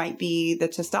root might be the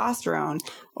testosterone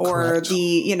or correct.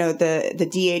 the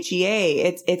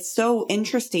DHEA. It's so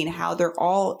interesting how they're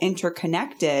all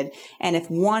interconnected. And if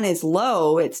one is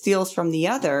low, it steals from the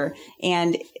other.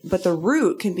 But the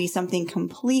root can be something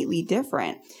completely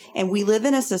different. And we live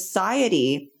in a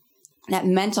society that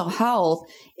mental health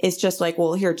is just like,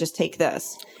 well, here, just take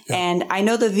this. Yeah. And I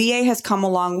know the VA has come a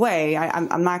long way.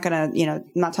 I'm not going to, I'm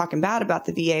not talking bad about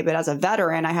the VA, but as a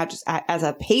veteran, I have just as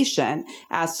a patient,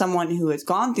 as someone who has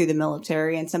gone through the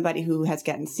military and somebody who has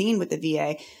gotten seen with the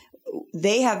VA,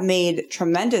 they have made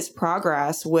tremendous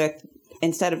progress with,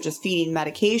 instead of just feeding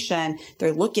medication,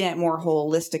 they're looking at more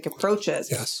holistic approaches.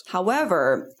 Yes.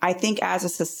 However, I think as a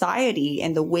society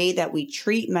and the way that we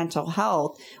treat mental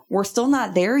health, we're still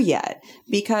not there yet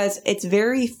because it's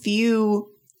very few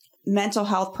mental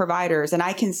health providers. And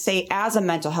I can say as a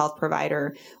mental health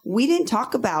provider, we didn't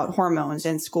talk about hormones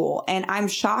in school. And I'm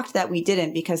shocked that we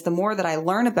didn't, because the more that I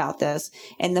learn about this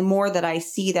and the more that I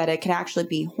see that it can actually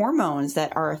be hormones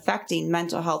that are affecting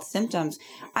mental health symptoms,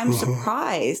 I'm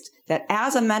surprised that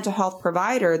as a mental health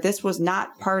provider, this was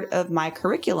not part of my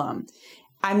curriculum.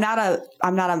 I'm not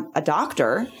a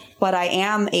doctor, but I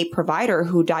am a provider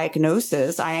who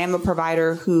diagnoses. I am a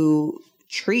provider who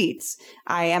treats.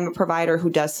 I am a provider who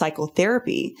does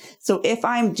psychotherapy. So if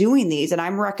I'm doing these and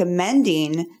I'm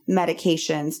recommending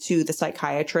medications to the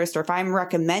psychiatrist, or if I'm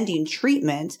recommending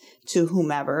treatment to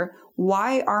whomever,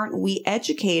 why aren't we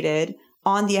educated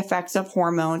on the effects of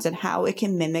hormones and how it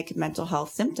can mimic mental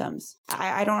health symptoms?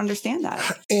 I don't understand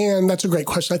that. And that's a great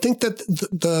question. I think that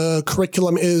the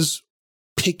curriculum is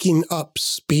picking up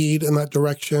speed in that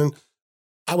direction.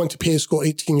 I went to PA school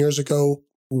 18 years ago.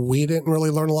 We didn't really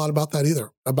learn a lot about that either,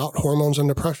 about hormones and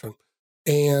depression,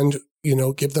 and,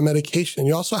 give the medication.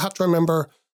 You also have to remember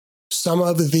some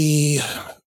of the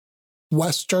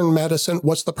Western medicine.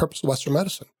 What's the purpose of Western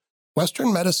medicine?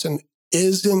 Western medicine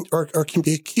isn't or can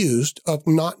be accused of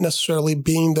not necessarily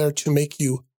being there to make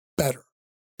you better.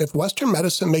 If Western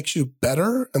medicine makes you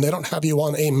better and they don't have you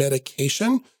on a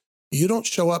medication, you don't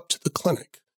show up to the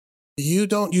clinic. You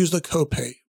don't use the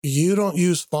copay. You don't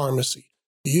use pharmacy.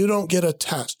 You don't get a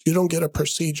test. You don't get a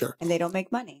procedure. And they don't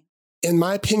make money. In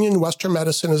my opinion, Western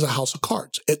medicine is a house of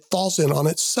cards. It falls in on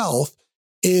itself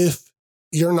if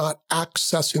you're not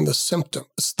accessing the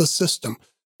system.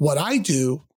 What I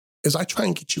do is I try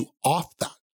and get you off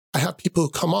that. I have people who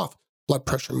come off blood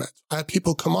pressure meds. I have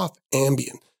people who come off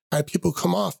Ambien. I have people who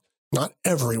come off, not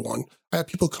everyone, I have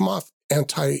people who come off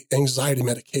anti-anxiety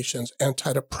medications,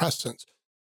 antidepressants.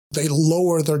 They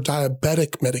lower their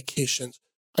diabetic medications.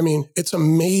 I mean, it's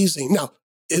amazing. Now,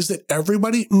 Is it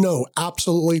everybody? No,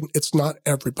 absolutely. It's not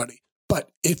everybody. But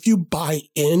if you buy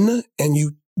in and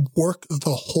you work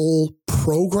the whole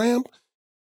program,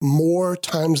 more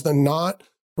times than not,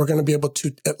 we're going to be able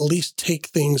to at least take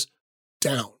things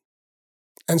down.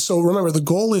 And so remember, the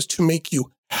goal is to make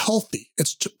you healthy.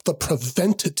 It's the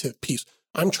preventative piece.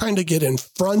 I'm trying to get in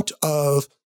front of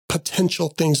potential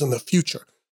things in the future.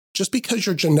 Just because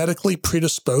you're genetically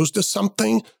predisposed to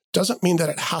something doesn't mean that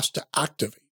it has to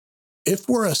activate. If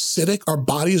we're acidic, our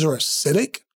bodies are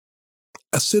acidic.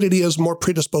 Acidity is more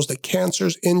predisposed to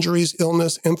cancers, injuries,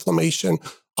 illness, inflammation,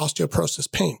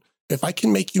 osteoporosis, pain. If I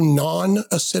can make you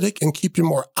non-acidic and keep you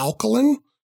more alkaline,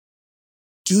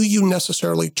 do you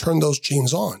necessarily turn those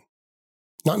genes on?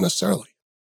 Not necessarily.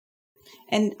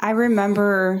 And I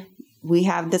remember we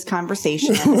have this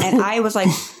conversation and I was like,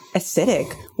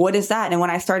 acidic? What is that? And when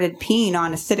I started peeing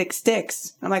on acidic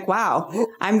sticks, I'm like, wow,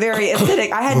 I'm very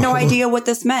acidic. I had no idea what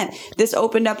this meant. This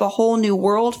opened up a whole new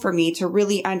world for me to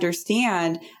really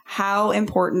understand how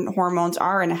important hormones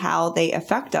are and how they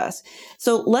affect us.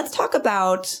 So let's talk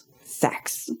about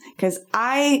sex, because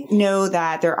I know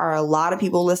that there are a lot of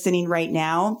people listening right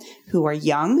now who are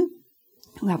young,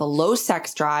 who have a low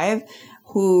sex drive,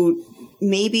 who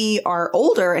maybe are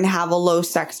older and have a low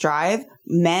sex drive,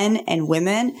 men and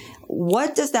women.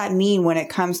 What does that mean when it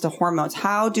comes to hormones?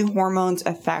 How do hormones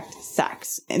affect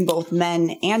sex in both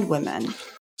men and women?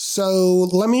 So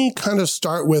let me kind of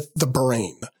start with the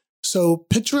brain. So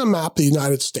picture a map of the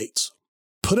United States.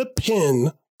 Put a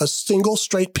pin, a single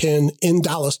straight pin in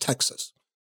Dallas, Texas.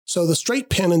 So the straight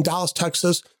pin in Dallas,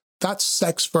 Texas, that's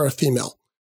sex for a female.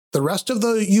 The rest of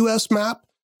the U.S. map,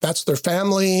 that's their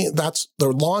family, that's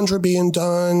their laundry being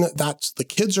done, that's the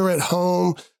kids are at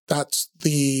home, that's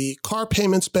the car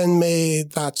payment's been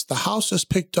made, that's the house is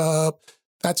picked up,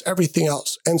 that's everything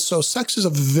else. And so sex is a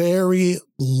very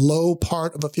low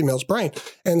part of a female's brain.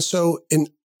 And so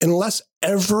unless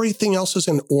everything else is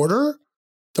in order,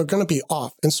 they're going to be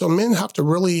off. And so men have to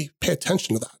really pay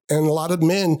attention to that. And a lot of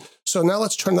men, so now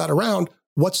let's turn that around.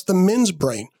 What's the men's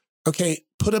brain? Okay,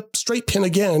 put a straight pin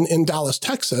again in Dallas,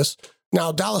 Texas.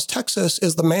 Now, Dallas, Texas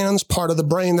is the man's part of the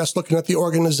brain that's looking at the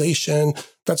organization,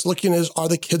 that's looking at, are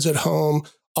the kids at home?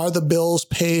 Are the bills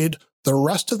paid? The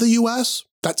rest of the U.S.,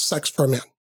 that's sex for men.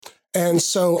 And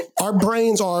so our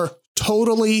brains are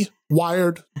totally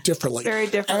wired differently. Very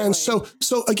differently. And so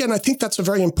again, I think that's a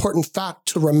very important fact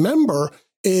to remember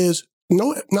is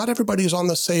no, not everybody is on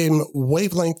the same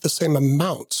wavelength, the same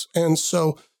amounts. And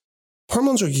so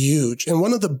hormones are huge. And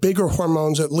one of the bigger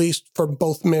hormones, at least for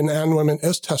both men and women,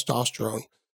 is testosterone.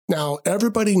 Now,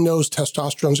 everybody knows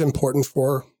testosterone is important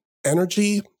for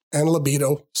energy and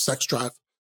libido, sex drive.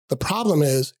 The problem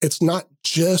is it's not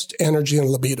just energy and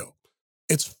libido.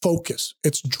 It's focus,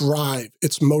 it's drive,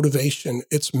 it's motivation,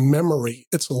 it's memory,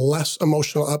 it's less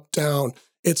emotional up, down,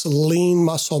 it's lean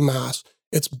muscle mass,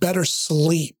 it's better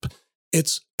sleep,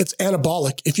 it's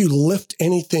anabolic. If you lift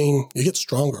anything, you get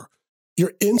stronger.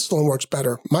 Your insulin works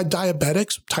better. My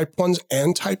diabetics, type 1s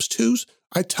and types 2s,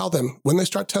 I tell them when they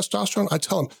start testosterone, I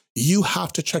tell them, you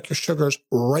have to check your sugars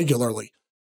regularly.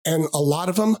 And a lot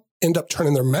of them end up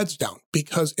turning their meds down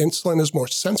because insulin is more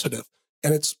sensitive.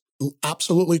 And it's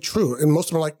absolutely true. And most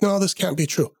of them are like, no, this can't be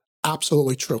true.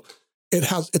 Absolutely true.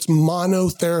 It's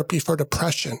monotherapy for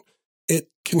depression. It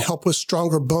can help with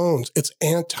stronger bones. It's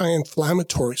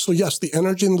anti-inflammatory. So yes, the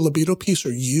energy and the libido piece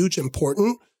are huge,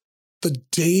 important. The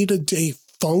day-to-day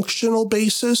functional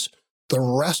basis, the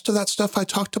rest of that stuff I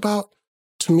talked about,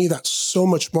 to me, that's so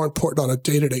much more important on a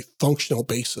day-to-day functional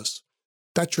basis.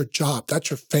 That's your job. That's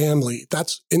your family.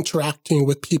 That's interacting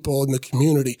with people in the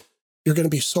community. You're going to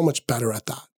be so much better at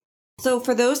that. So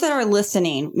for those that are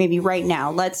listening, maybe right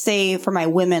now, let's say for my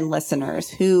women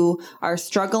listeners who are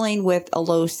struggling with a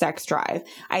low sex drive,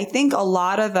 I think a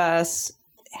lot of us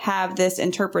have this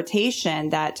interpretation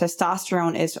that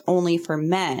testosterone is only for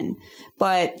men,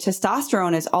 but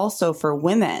testosterone is also for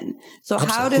women. So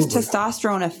Absolutely. How does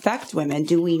testosterone affect women?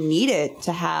 Do we need it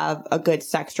to have a good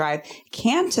sex drive?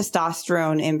 Can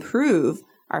testosterone improve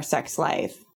our sex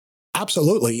life?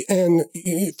 Absolutely. And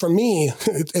for me,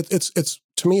 it's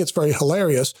to me, it's very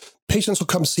hilarious. Patients will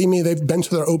come see me. They've been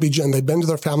to their OB-GYN, they've been to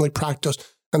their family practice,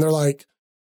 and they're like,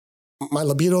 my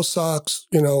libido sucks.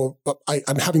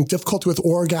 I'm having difficulty with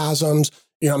orgasms.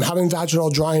 I'm having vaginal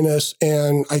dryness,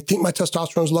 and I think my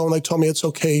testosterone is low. And they told me it's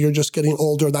okay. You're just getting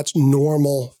older. That's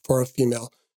normal for a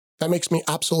female. That makes me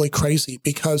absolutely crazy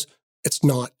because it's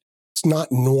not. It's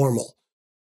not normal.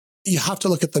 You have to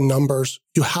look at the numbers.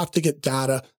 You have to get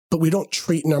data, but we don't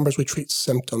treat numbers. We treat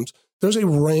symptoms. there's a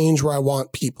range where I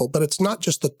want people, but it's not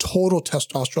just the total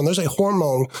testosterone. There's a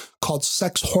hormone called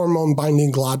sex hormone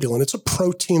binding globulin. It's a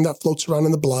protein that floats around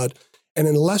in the blood. And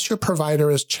unless your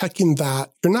provider is checking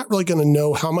that, you're not really going to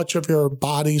know how much of your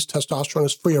body's testosterone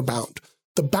is free or bound.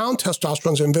 The bound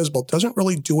testosterone is invisible. It doesn't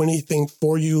really do anything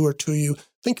for you or to you.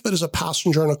 Think of it as a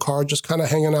passenger in a car, just kind of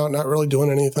hanging out, not really doing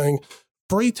anything.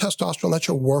 Free testosterone, that's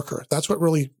your worker. That's what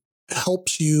really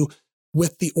helps you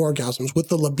with the orgasms, with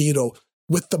the libido,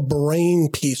 with the brain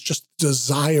piece, just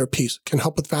desire piece, can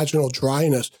help with vaginal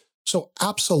dryness. So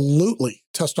absolutely,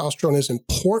 testosterone is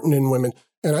important in women.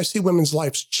 And I see women's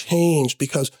lives change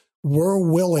because we're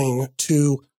willing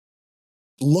to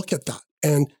look at that.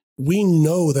 And we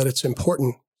know that it's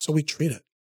important, so we treat it.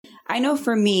 I know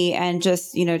for me, and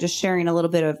just sharing a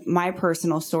little bit of my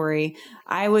personal story,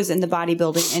 I was in the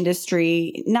bodybuilding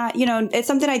industry. Not, it's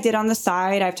something I did on the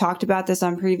side. I've talked about this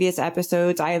on previous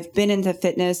episodes. I have been into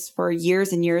fitness for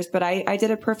years and years, but I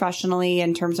did it professionally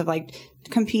in terms of like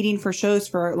competing for shows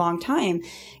for a long time.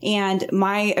 And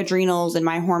my adrenals and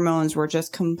my hormones were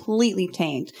just completely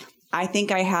tanked. I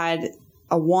think I had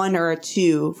a 1 or a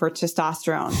 2 for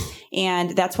testosterone.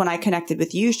 And that's when I connected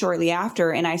with you shortly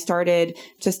after. And I started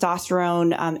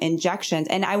testosterone injections.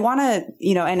 And I want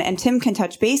to, and Tim can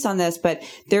touch base on this, but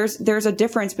there's a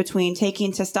difference between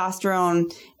taking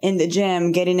testosterone in the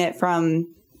gym, getting it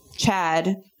from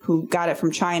Chad, who got it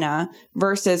from China,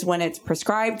 versus when it's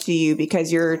prescribed to you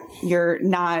because you're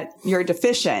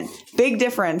deficient. Big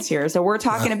difference here. So we're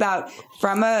talking about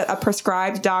from a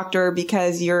prescribed doctor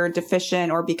because you're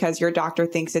deficient or because your doctor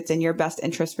thinks it's in your best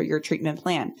interest for your treatment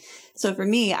plan. So for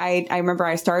me, I remember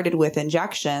I started with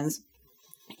injections,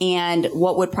 and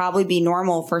what would probably be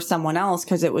normal for someone else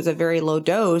because it was a very low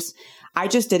dose, I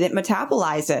just didn't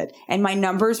metabolize it. And my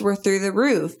numbers were through the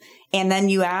roof. And then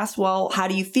you ask, well, how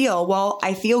do you feel? Well,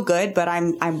 I feel good, but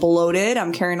I'm bloated.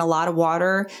 I'm carrying a lot of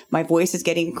water. My voice is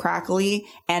getting crackly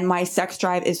and my sex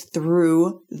drive is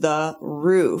through the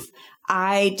roof.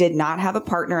 I did not have a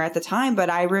partner at the time, but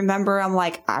I remember I'm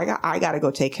like, I got to go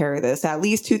take care of this at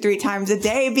least 2-3 times a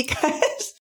day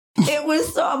because it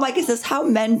was so, I'm like, is this how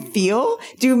men feel?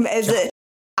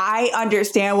 I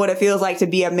understand what it feels like to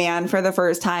be a man for the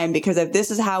first time, because if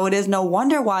this is how it is, no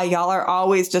wonder why y'all are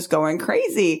always just going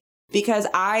crazy, because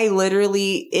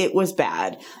it was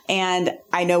bad. And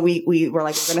I know we were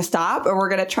like, we're going to stop and we're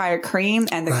going to try a cream,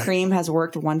 and the cream has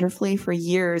worked wonderfully for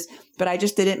years, but I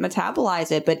just didn't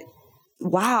metabolize it. But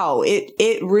wow,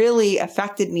 it really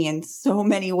affected me in so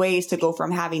many ways to go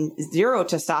from having 0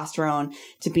 testosterone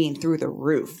to being through the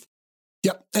roof.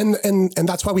 Yep. And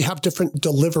that's why we have different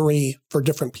delivery for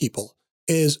different people.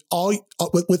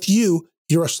 With you,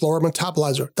 you're a slower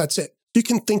metabolizer. That's it. You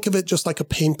can think of it just like a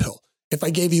pain pill. If I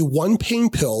gave you one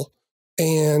pain pill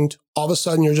and all of a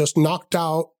sudden you're just knocked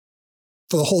out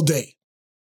for the whole day,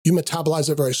 you metabolize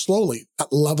it very slowly.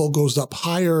 That level goes up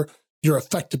higher. You're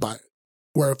affected by it.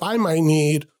 Where if I might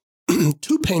need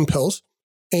 2 pain pills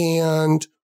and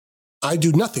I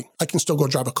do nothing, I can still go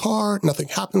drive a car. Nothing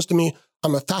happens to me.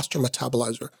 I'm a faster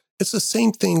metabolizer. It's the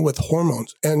same thing with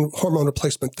hormones and hormone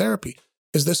replacement therapy.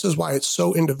 This is why it's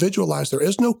so individualized. There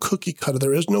is no cookie cutter.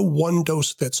 There is no one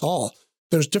dose fits all.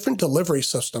 There's different delivery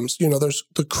systems. There's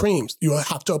the creams you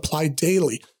have to apply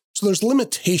daily. So there's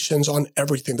limitations on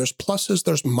everything. There's pluses,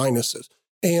 there's minuses.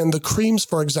 And the creams,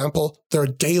 for example, they're a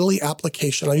daily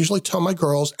application. I usually tell my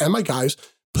girls and my guys,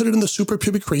 put it in the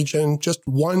suprapubic region, just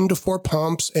 1 to 4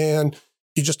 pumps, and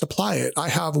you just apply it. I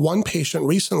have one patient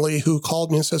recently who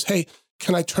called me and says, hey,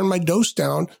 can I turn my dose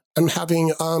down? I'm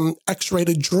having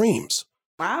X-rated dreams.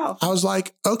 Wow. I was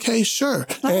like, okay, sure.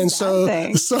 And so,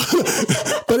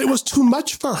 but it was too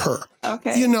much for her.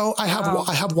 Okay. I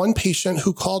have one patient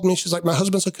who called me. She's like, my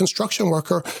husband's a construction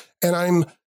worker, and I'm,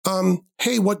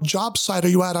 hey, what job site are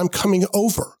you at? I'm coming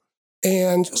over.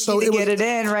 And so it was, get it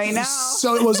in right now.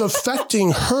 So it was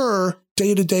affecting her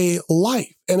day-to-day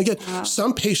life. And again,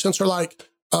 some patients are like,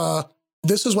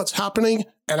 this is what's happening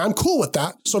and I'm cool with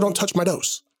that. So don't touch my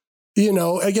dose.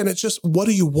 Again, it's just, what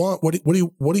do you want? What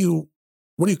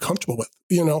are you comfortable with?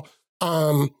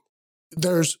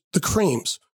 There's the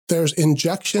creams, there's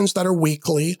injections that are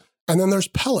weekly, and then there's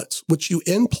pellets, which you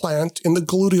implant in the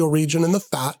gluteal region in the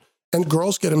fat. And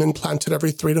girls get them implanted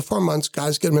every 3 to 4 months.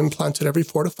 Guys get them implanted every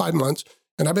 4 to 5 months.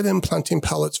 And I've been implanting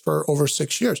pellets for over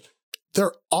 6 years.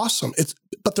 They're awesome.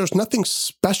 But there's nothing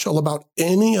special about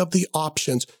any of the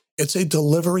options. It's a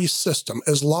delivery system.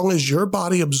 As long as your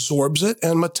body absorbs it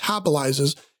and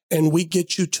metabolizes, and we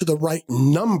get you to the right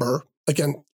number,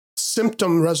 again,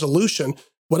 symptom resolution,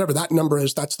 whatever that number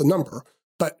is, that's the number.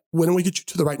 But when we get you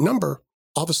to the right number,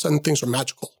 all of a sudden things are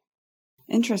magical.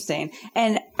 Interesting.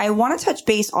 And I want to touch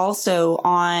base also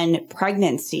on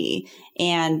pregnancy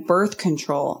and birth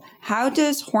control. How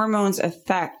does hormones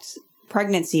affect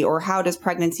pregnancy, or how does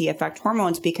pregnancy affect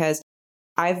hormones? Because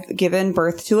I've given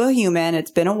birth to a human.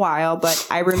 It's been a while, but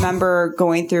I remember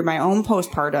going through my own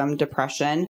postpartum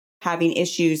depression, having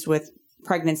issues with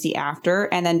pregnancy after,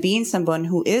 and then being someone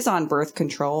who is on birth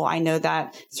control. I know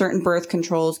that certain birth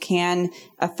controls can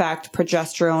affect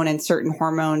progesterone and certain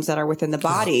hormones that are within the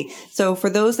body. So for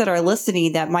those that are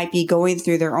listening that might be going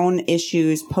through their own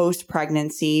issues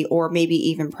post-pregnancy, or maybe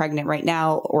even pregnant right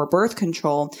now, or birth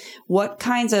control, what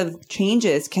kinds of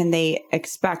changes can they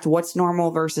expect? What's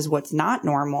normal versus what's not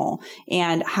normal?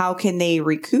 And how can they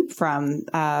recoup from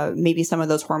maybe some of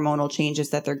those hormonal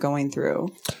changes that they're going through?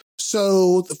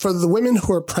 So for the women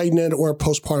who are pregnant or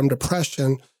postpartum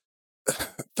depression,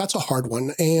 that's a hard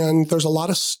one. And there's a lot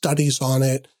of studies on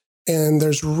it. And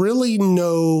there's really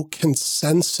no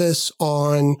consensus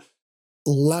on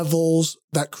levels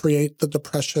that create the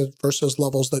depression versus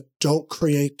levels that don't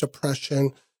create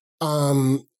depression.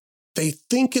 They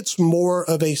think it's more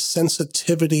of a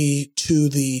sensitivity to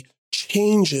the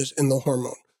changes in the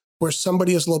hormone, where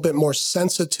somebody is a little bit more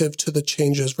sensitive to the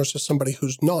changes versus somebody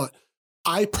who's not.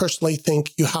 I personally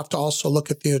think you have to also look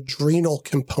at the adrenal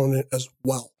component as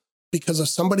well, because if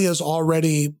somebody is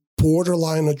already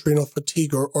borderline adrenal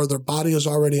fatigue, or their body is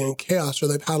already in chaos, or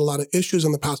they've had a lot of issues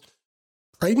in the past,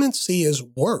 pregnancy is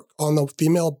work on the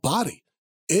female body.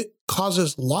 It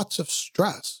causes lots of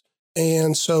stress.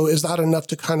 And so is that enough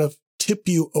to kind of tip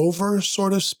you over, so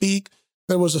to speak?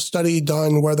 There was a study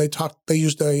done where they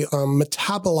used a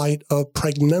metabolite of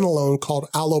pregnenolone called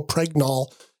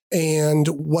allopregnol. And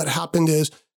what happened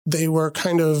is they were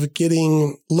kind of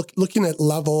looking at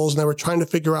levels, and they were trying to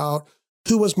figure out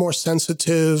who was more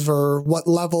sensitive, or what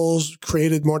levels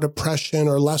created more depression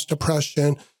or less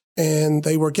depression. And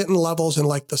they were getting levels in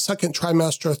like the second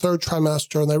trimester, third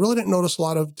trimester, and they really didn't notice a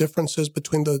lot of differences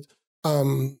between the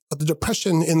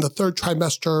depression in the third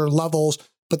trimester levels.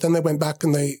 But then they went back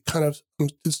and they kind of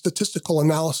did statistical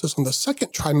analysis on the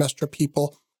second trimester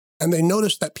people. And they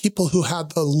noticed that people who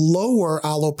had the lower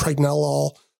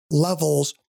allopregnanolone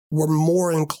levels were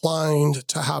more inclined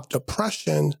to have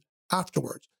depression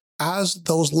afterwards. As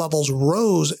those levels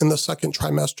rose in the second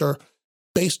trimester,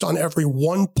 based on every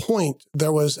 1 point,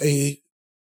 there was a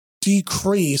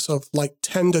decrease of like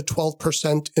 10 to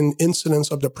 12% in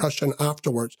incidence of depression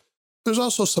afterwards. There's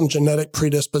also some genetic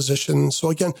predispositions.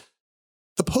 So again,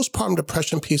 the postpartum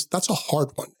depression piece, that's a hard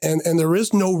one. And there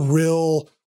is no real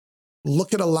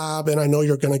look at a lab and I know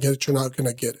you're going to get it, you're not going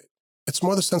to get it. It's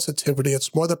more the sensitivity.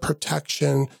 It's more the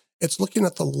protection. It's looking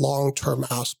at the long-term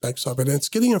aspects of it. And it's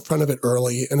getting in front of it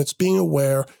early, and it's being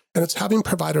aware, and it's having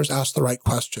providers ask the right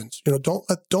questions. Don't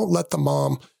let the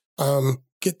mom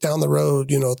get down the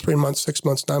road, 3 months, 6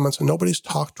 months, 9 months, and nobody's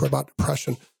talked to her about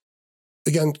depression.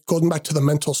 Again, going back to the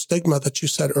mental stigma that you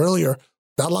said earlier,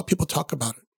 not a lot of people talk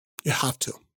about it. You have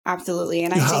to. Absolutely.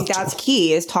 And I think that's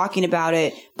key, is talking about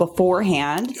it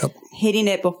beforehand, hitting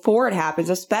it before it happens,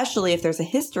 especially if there's a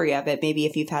history of it. Maybe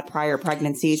if you've had prior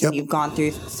pregnancies and you've gone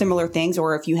through similar things,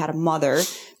 or if you had a mother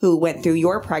who went through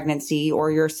your pregnancy or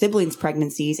your siblings'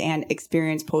 pregnancies and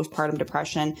experienced postpartum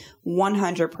depression,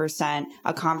 100%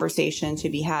 a conversation to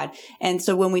be had. And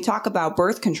so when we talk about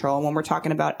birth control, when we're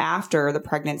talking about after the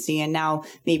pregnancy and now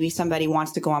maybe somebody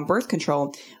wants to go on birth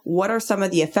control, what are some of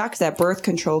the effects that birth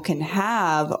control can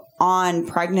have on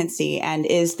pregnancy? And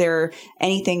is there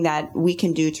anything that we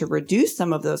can do to reduce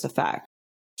some of those effects?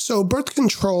 So birth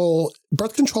control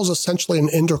is essentially an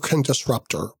endocrine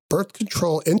disruptor. Birth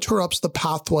control interrupts the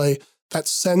pathway that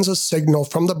sends a signal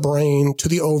from the brain to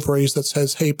the ovaries that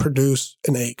says, hey, produce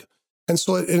an egg. And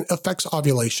so it affects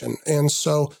ovulation. And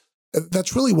so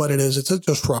that's really what it is. It's a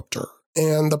disruptor.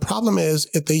 And the problem is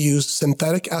if they use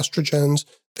synthetic estrogens,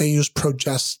 they use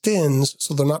progestins,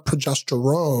 so they're not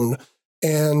progesterone.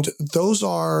 And those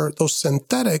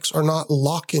synthetics are not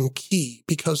lock and key,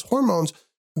 because hormones,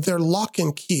 they're lock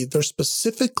and key. They're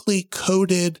specifically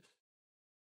coded,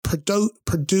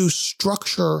 produce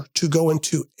structure to go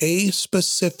into a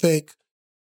specific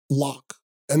lock.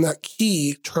 And that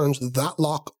key turns that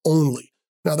lock only.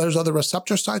 Now, there's other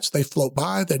receptor sites. They float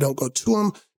by. They don't go to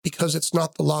them because it's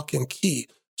not the lock and key.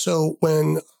 So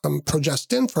when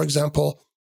progestin, for example,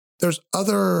 there's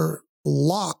other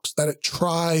locks that it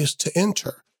tries to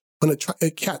enter. When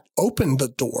it can't open the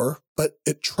door, but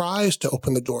it tries to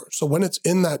open the door. So when it's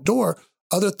in that door,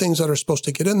 other things that are supposed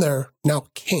to get in there now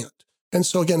can't. And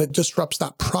so again, it disrupts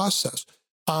that process.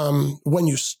 When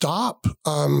you stop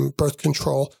birth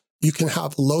control, you can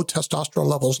have low testosterone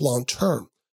levels long term.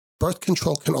 birth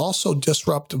control can also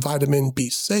disrupt vitamin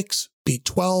B6,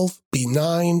 B12,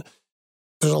 B9.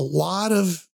 There's a lot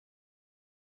of,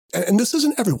 and this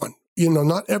isn't everyone,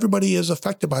 not everybody is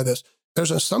affected by this.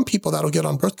 There's some people that'll get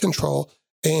on birth control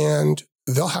and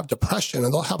they'll have depression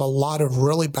and they'll have a lot of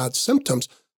really bad symptoms.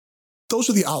 Those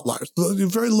are the outliers, the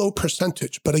very low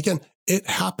percentage. But again, it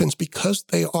happens because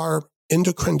they are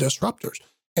endocrine disruptors.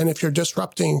 And if you're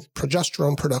disrupting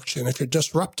progesterone production, if you're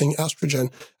disrupting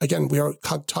estrogen, again, we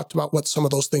talked about what some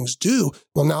of those things do.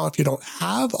 Well, now if you don't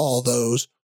have all those,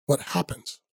 what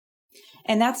happens?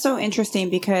 And that's so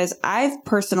interesting because I've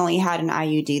personally had an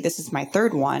IUD. This is my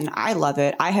third one. I love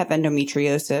it. I have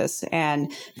endometriosis.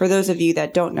 And for those of you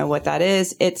that don't know what that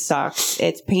is, it sucks.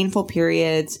 It's painful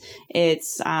periods.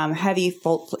 It's heavy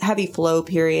flow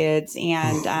periods,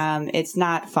 and it's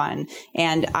not fun.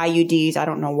 And IUDs, I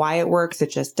don't know why it works. It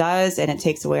just does, and it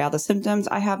takes away all the symptoms.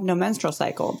 I have no menstrual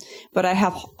cycle. But I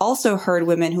have also heard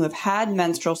women who have had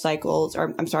menstrual cycles,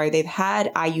 they've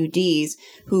had IUDs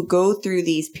who go through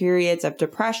these periods of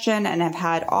depression and have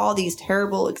had all these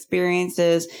terrible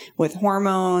experiences with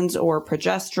hormones or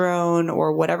progesterone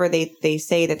or whatever they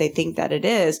say that they think that it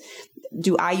is.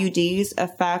 Do IUDs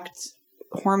affect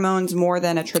hormones more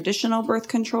than a traditional birth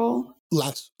control?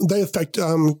 Less. They affect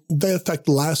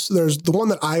less. There's the one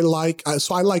that I like.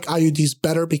 So I like IUDs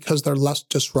better because they're less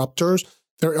disruptors.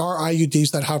 There are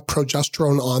IUDs that have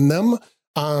progesterone on them.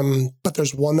 But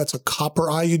there's one that's a copper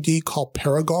IUD called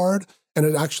Paragard, and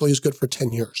it actually is good for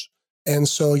 10 years. And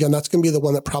so again, that's going to be the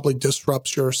one that probably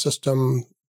disrupts your system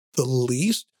the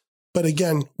least. But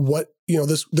again,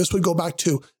 this would go back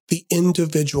to the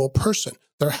individual person.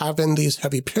 They're having these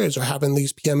heavy periods, they're having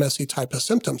these PMSy type of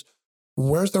symptoms.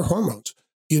 Where's their hormones?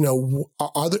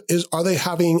 Are they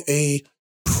having a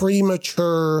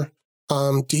premature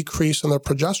decrease in their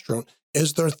progesterone?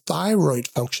 Is their thyroid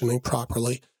functioning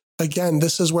properly? Again,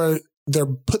 this is where they're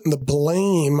putting the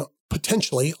blame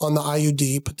potentially on the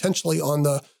IUD, potentially on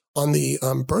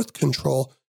the birth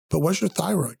control. But where's your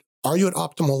thyroid? Are you at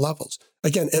optimal levels?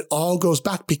 Again, it all goes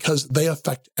back because they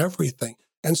affect everything.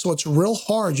 And so it's real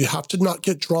hard. You have to not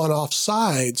get drawn off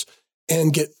sides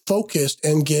and get focused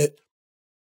and it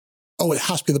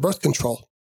has to be the birth control.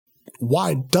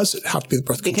 Why does it have to be the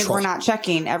birth control? Because we're not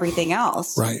checking everything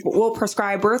else. Right. We'll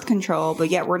prescribe birth control, but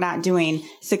yet we're not doing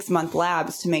 6-month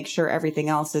labs to make sure everything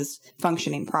else is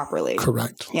functioning properly.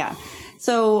 Correct. Yeah.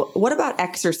 So what about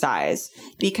exercise?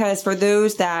 Because for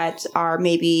those that are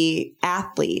maybe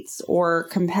athletes or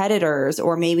competitors,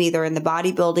 or maybe they're in the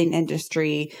bodybuilding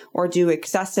industry or do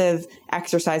excessive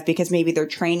exercise because maybe they're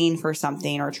training for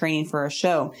something or training for a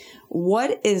show,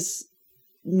 what is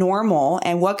normal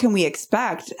and what can we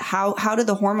expect? How do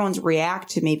the hormones react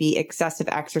to maybe excessive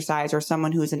exercise or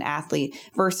someone who's an athlete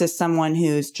versus someone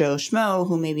who's Joe Schmo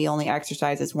who maybe only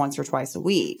exercises once or twice a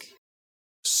week?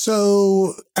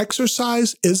 So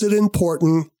exercise, is it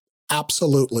important?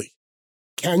 Absolutely.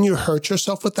 Can you hurt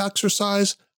yourself with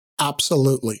exercise?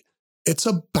 Absolutely. It's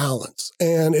a balance,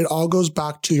 and it all goes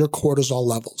back to your cortisol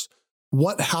levels.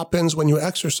 What happens when you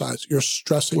exercise? You're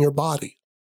stressing your body.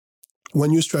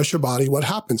 When you stress your body, what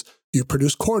happens? You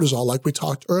produce cortisol, like we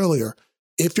talked earlier.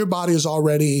 If your body is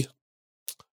already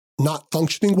not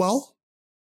functioning well,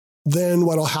 then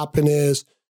what'll happen is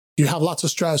you have lots of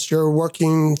stress. You're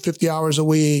working 50 hours a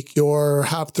week. You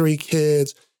have 3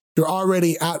 kids. You're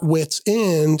already at wit's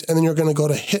end, and then you're going to go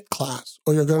to HIIT class,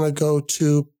 or you're going to go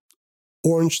to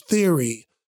Orange Theory,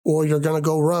 or you're going to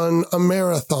go run a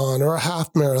marathon or a half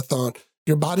marathon.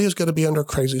 Your body is going to be under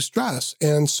crazy stress.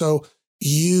 And so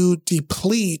you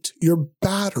deplete your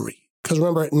battery. Because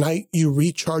remember, at night, you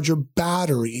recharge your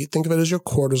battery. Think of it as your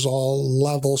cortisol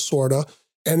level, sort of.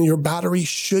 And your battery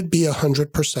should be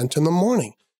 100% in the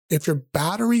morning. If your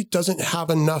battery doesn't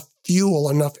have enough fuel,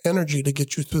 enough energy to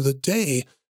get you through the day,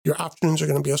 your afternoons are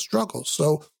going to be a struggle.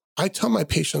 So I tell my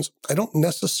patients, I don't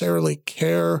necessarily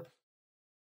care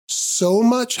so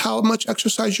much how much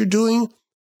exercise you're doing.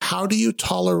 How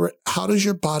does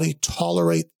your body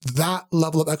tolerate that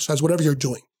level of exercise, whatever you're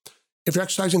doing? If you're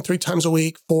exercising 3 times a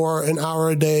week for an hour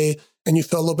a day and you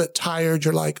feel a little bit tired,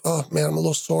 you're like, oh man, I'm a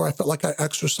little sore. I felt like I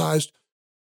exercised.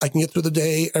 I can get through the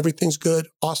day. Everything's good.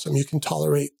 Awesome. You can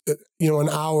tolerate, an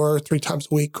hour 3 times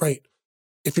a week. Great.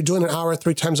 If you're doing an hour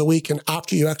 3 times a week and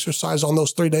after you exercise on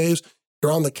those 3 days,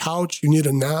 you're on the couch, you need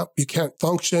a nap, you can't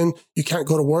function, you can't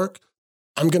go to work,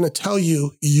 I'm going to tell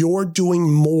you, you're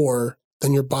doing more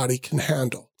than your body can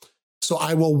handle. So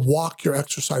I will walk your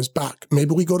exercise back.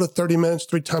 Maybe we go to 30 minutes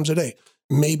 3 times a day.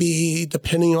 Maybe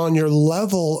depending on your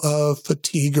level of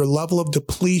fatigue or level of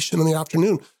depletion in the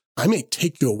afternoon, I may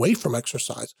take you away from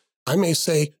exercise. I may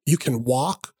say you can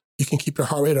walk, You can keep your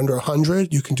heart rate under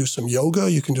 100. You can do some yoga.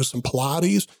 You can do some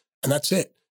Pilates, and that's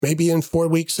it. Maybe in 4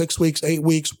 weeks, 6 weeks, 8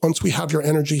 weeks, once we have your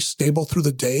energy stable through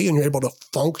the day and you're able to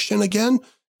function again,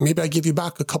 maybe I give you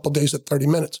back a couple days at 30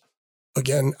 minutes.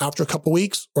 Again, after a couple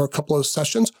weeks or a couple of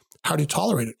sessions, how do you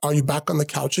tolerate it? Are you back on the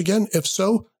couch again? If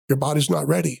so, your body's not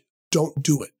ready. Don't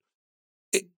do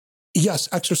it. Yes,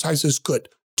 exercise is good.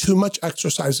 Too much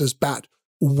exercise is bad.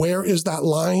 Where is that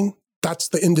line? That's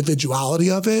the individuality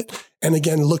of it. And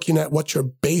again, looking at what your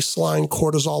baseline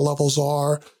cortisol levels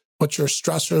are, what your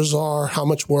stressors are, how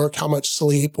much work, how much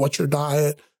sleep, what's your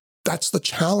diet. That's the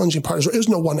challenging part. There is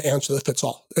no one answer that fits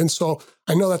all. And so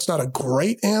I know that's not a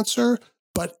great answer,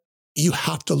 but you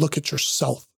have to look at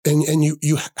yourself and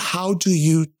you how do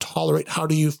you tolerate, how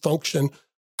do you function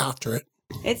after it?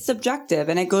 It's subjective,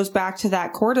 and it goes back to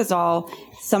that cortisol.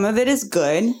 Some of it is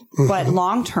good, but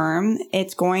long term,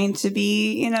 it's going to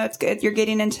be, you're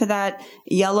getting into that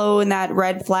yellow and that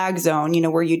red flag zone,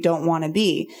 where you don't want to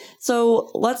be. So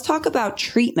let's talk about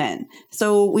treatment.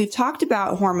 So we've talked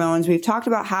about hormones. We've talked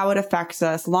about how it affects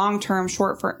us, long-term,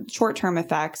 short-term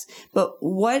effects. But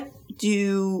what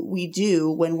do we do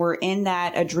when we're in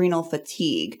that adrenal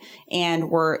fatigue and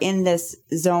we're in this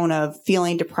zone of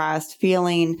feeling depressed,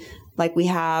 feeling like we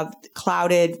have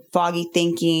clouded, foggy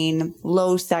thinking,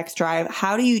 low sex drive?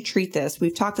 How do you treat this?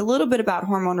 We've talked a little bit about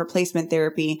hormone replacement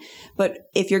therapy, but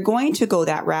if you're going to go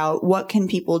that route, what can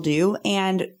people do?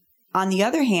 And on the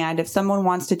other hand, if someone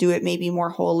wants to do it maybe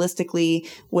more holistically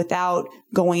without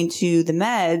going to the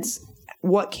meds,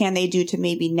 what can they do to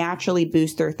maybe naturally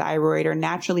boost their thyroid or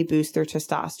naturally boost their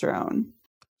testosterone?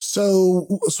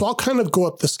 So I'll kind of go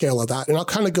up the scale of that, and I'll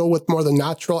kind of go with more the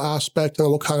natural aspect, and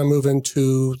then we'll kind of move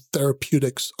into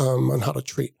therapeutics on how to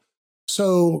treat.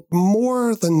 So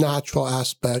more the natural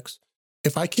aspects,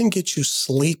 if I can get you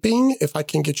sleeping, if I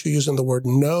can get you using the word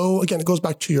no, again, it goes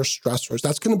back to your stressors.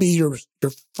 That's going to be your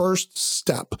first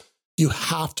step. You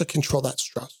have to control that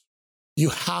stress. You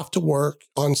have to work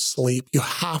on sleep. You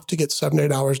have to get 7 to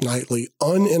 8 hours nightly,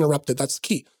 uninterrupted. That's the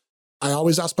key. I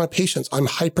always ask my patients, I'm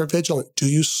hypervigilant. Do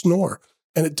you snore?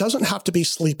 And it doesn't have to be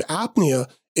sleep apnea.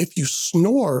 If you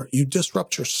snore, you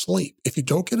disrupt your sleep. If you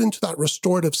don't get into that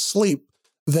restorative sleep,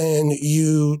 then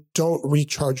you don't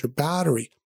recharge your battery.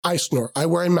 I snore. I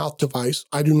wear a mouth device.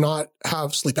 I do not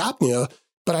have sleep apnea,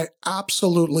 but I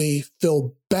absolutely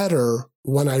feel better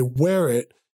when I wear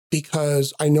it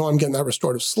because I know I'm getting that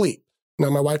restorative sleep.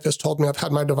 Now, my wife has told me I've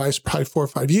had my device probably 4 or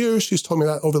 5 years. She's told me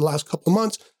that over the last couple of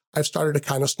months, I've started to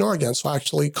kind of snore again. So I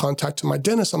actually contacted my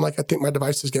dentist. I'm like, I think my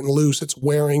device is getting loose. It's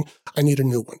wearing. I need a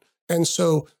new one. And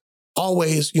so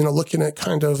always, looking at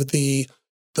kind of the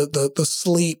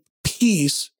sleep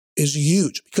piece is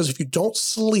huge, because if you don't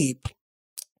sleep,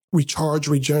 recharge,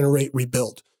 regenerate,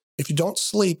 rebuild. If you don't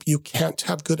sleep, you can't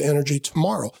have good energy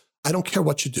tomorrow. I don't care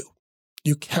what you do.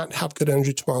 You can't have good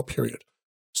energy tomorrow, period.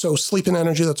 So sleep and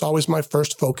energy, that's always my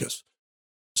first focus.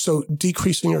 So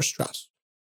decreasing your stress.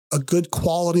 A good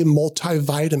quality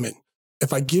multivitamin.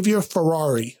 If I give you a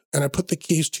Ferrari and I put the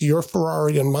keys to your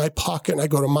Ferrari in my pocket and I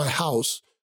go to my house,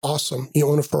 awesome, you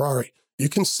own a Ferrari. You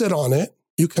can sit on it.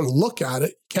 You can look at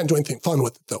it. Can't do anything fun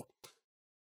with it though.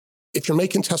 If you're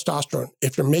making testosterone,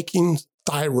 if you're making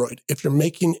thyroid, if you're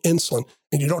making insulin,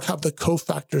 and you don't have the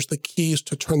cofactors, the keys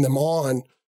to turn them on,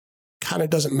 kind of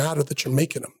doesn't matter that you're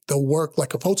making them. They'll work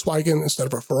like a Volkswagen instead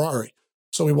of a Ferrari.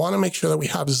 So we want to make sure that we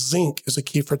have zinc is a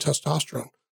key for testosterone.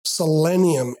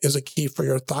 Selenium is a key for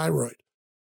your thyroid.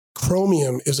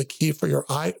 Chromium is a key for your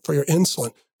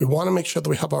insulin. We want to make sure that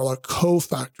we have all our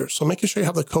cofactors. So making sure you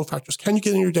have the cofactors. Can you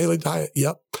get in your daily diet?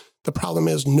 Yep. The problem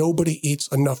is nobody eats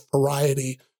enough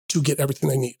variety to get everything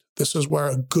they need. This is where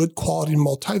a good quality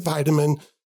multivitamin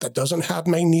that doesn't have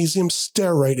magnesium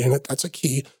stearate in it, that's a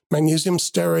key. Magnesium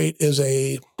stearate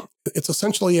it's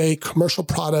essentially a commercial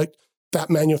product that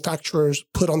manufacturers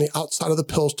put on the outside of the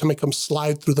pills to make them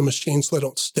slide through the machine so they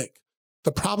don't stick.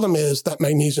 The problem is that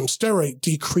magnesium stearate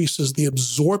decreases the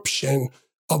absorption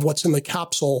of what's in the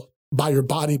capsule by your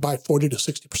body by 40 to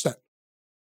 60%.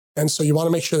 And so you want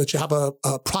to make sure that you have a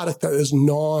product that is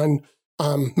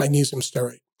non-magnesium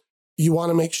stearate. You want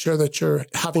to make sure that you're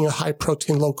having a high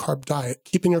protein, low carb diet,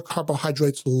 keeping your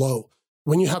carbohydrates low.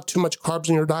 When you have too much carbs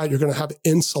in your diet, you're going to have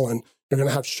insulin. You're going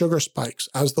to have sugar spikes.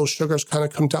 As those sugars kind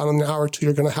of come down in an hour or two,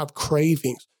 you're going to have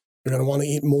cravings. You're going to want to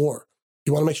eat more.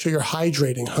 You want to make sure you're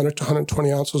hydrating 100 to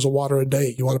 120 ounces of water a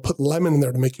day. You want to put lemon in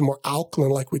there to make you more alkaline,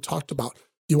 like we talked about.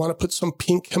 You want to put some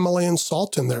pink Himalayan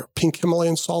salt in there. Pink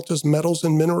Himalayan salt is metals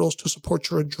and minerals to support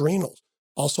your adrenals.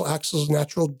 Also acts as a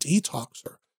natural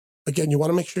detoxer. Again, you want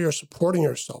to make sure you're supporting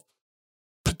yourself.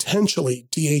 Potentially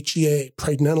DHEA,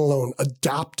 pregnenolone,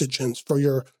 adaptogens for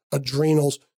your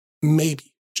adrenals,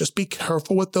 maybe. Just be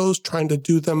careful with those, trying to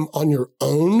do them on your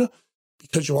own,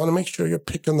 because you want to make sure you're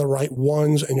picking the right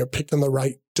ones and you're picking the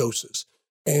right doses.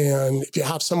 And if you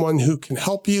have someone who can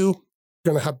help you,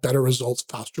 you're going to have better results,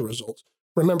 faster results.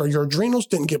 Remember, your adrenals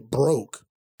didn't get broke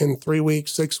in 3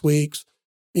 weeks, 6 weeks,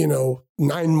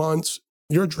 9 months.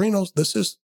 Your adrenals, this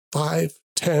is 5,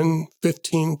 10,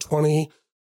 15, 20,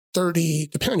 30,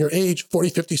 depending on your age,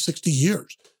 40, 50, 60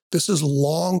 years. This is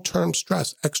long-term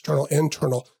stress, external,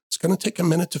 internal. It's going to take a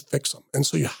minute to fix them. And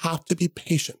so you have to be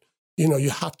patient. You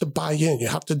have to buy in. You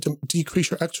have to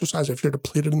decrease your exercise if you're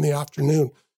depleted in the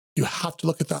afternoon. You have to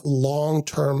look at that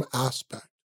long-term aspect.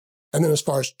 And then as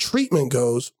far as treatment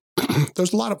goes,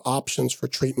 there's a lot of options for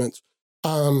treatments.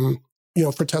 For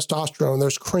testosterone,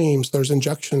 there's creams, there's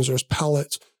injections, there's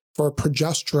pellets. For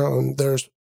progesterone, there's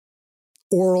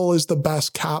oral is the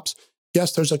best, caps.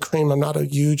 Yes, there's a cream. I'm not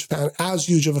as huge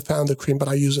of a fan of the cream, but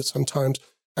I use it sometimes.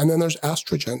 And then there's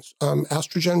estrogens.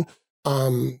 Estrogen,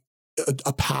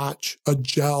 a patch, a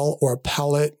gel, or a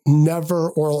pellet, never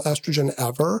oral estrogen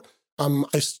ever.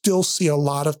 I still see a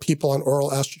lot of people on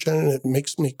oral estrogen, and it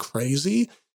makes me crazy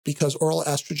because oral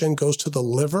estrogen goes to the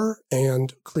liver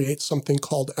and creates something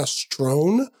called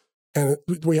estrone. And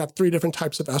we have 3 different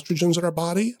types of estrogens in our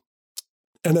body.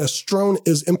 And estrone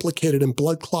is implicated in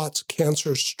blood clots,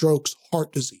 cancer, strokes,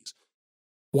 heart disease.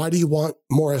 Why do you want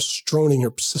more estrone in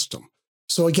your system?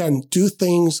 So again,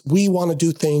 we want to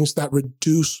do things that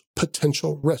reduce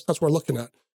potential risk. That's what we're looking at.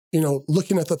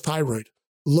 Looking at the thyroid,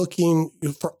 looking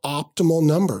for optimal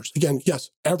numbers. Again,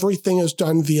 yes, everything is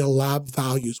done via lab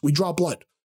values. We draw blood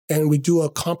and we do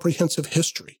a comprehensive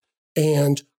history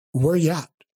and where you at.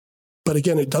 But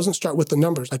again, it doesn't start with the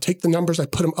numbers. I take the numbers, I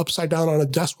put them upside down on a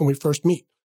desk when we first meet.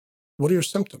 What are your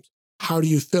symptoms? How do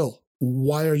you feel?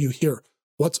 Why are you here?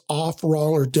 What's off,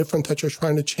 wrong, or different that you're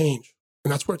trying to change?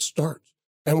 And that's where it starts.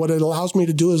 And what it allows me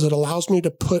to do is it allows me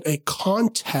to put a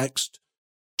context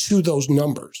to those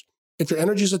numbers. If your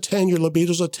energy is a 10, your libido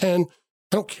is a 10, I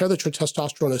don't care that your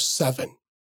testosterone is 7.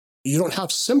 You don't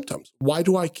have symptoms. Why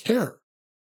do I care?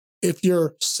 If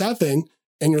you're 7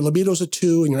 and your libido is a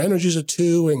 2 and your energy is a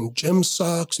 2 and gym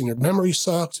sucks and your memory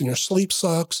sucks and your sleep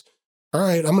sucks, all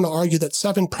right, I'm going to argue that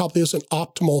 7 probably isn't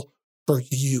optimal for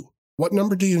you. What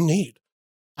number do you need?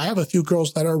 I have a few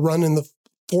girls that are running the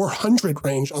 400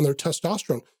 range on their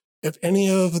testosterone. If any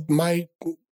of my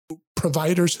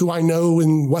providers who I know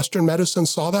in Western medicine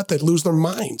saw that, they'd lose their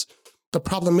minds. The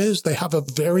problem is they have a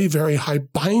very, very high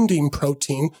binding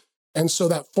protein. And so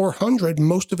that 400,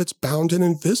 most of it's bound and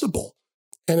invisible.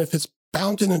 And if it's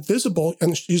bound and invisible,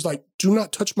 and she's like, do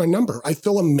not touch my number. I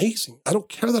feel amazing. I don't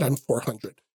care that I'm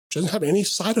 400. She doesn't have any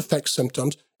side effect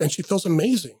symptoms, and she feels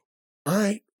amazing. All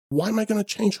right, why am I going to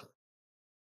change her?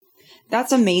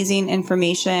 That's amazing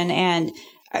information. And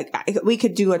we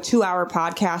could do a 2-hour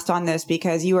podcast on this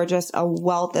because you are just a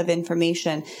wealth of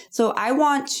information. So I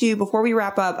want to, before we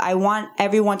wrap up, I want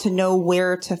everyone to know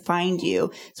where to find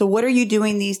you. So what are you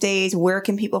doing these days? Where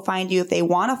can people find you if they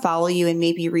want to follow you and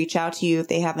maybe reach out to you if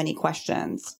they have any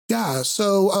questions? Yeah.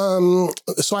 So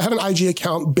I have an IG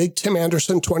account, Big Tim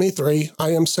Anderson 23. I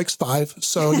am 6'5",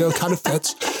 so kind of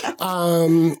fits.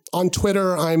 On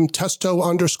Twitter, I'm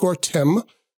testo_Tim.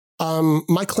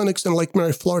 My clinic's in Lake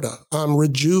Mary, Florida,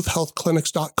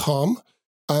 rejuvehealthclinics.com.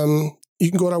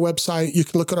 You can go to our website. You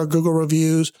can look at our Google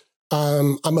reviews.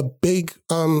 I'm a big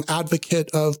advocate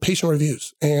of patient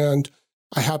reviews, and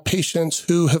I have patients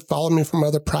who have followed me from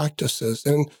other practices.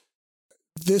 And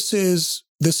this is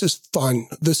fun.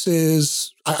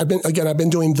 I've been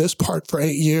doing this part for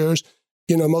 8 years.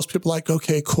 Most people are like,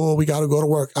 okay, cool, we got to go to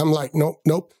work. I'm like,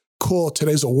 nope, cool.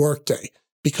 Today's a work day.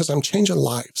 Because I'm changing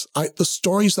lives. The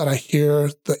stories that I hear,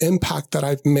 the impact that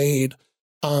I've made,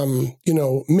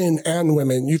 men and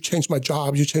women, you've changed my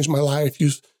job, you changed my life,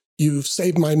 you've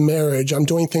saved my marriage. I'm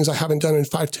doing things I haven't done in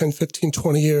 5, 10, 15,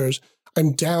 20 years.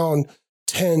 I'm down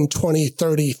 10, 20,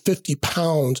 30, 50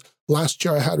 pounds. Last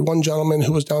year, I had one gentleman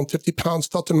who was down 50 pounds,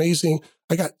 felt amazing.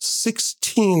 I got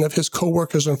 16 of his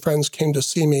coworkers and friends came to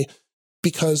see me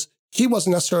because he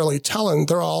wasn't necessarily telling.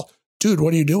 They're all, dude,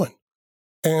 what are you doing?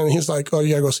 And he's like, oh, you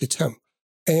gotta go see Tim.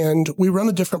 And we run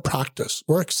a different practice.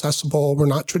 We're accessible. We're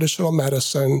not traditional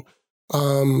medicine.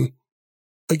 Again,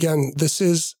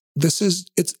 it's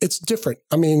different.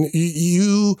 I mean,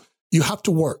 you have to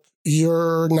work.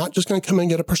 You're not just going to come in and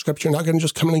get a prescription. You're not going to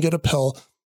just come in and get a pill.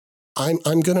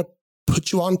 I'm going to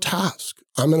put you on task.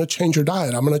 I'm going to change your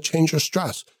diet. I'm going to change your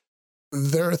stress.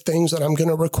 There are things that I'm going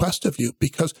to request of you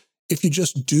because if you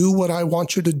just do what I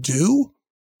want you to do,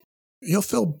 you'll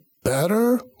feel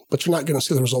better, but you're not going to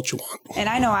see the results you want. And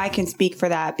I know I can speak for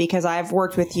that because I've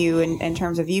worked with you in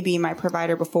terms of you being my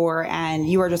provider before, and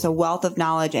you are just a wealth of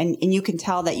knowledge, and you can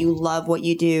tell that you love what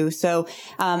you do. So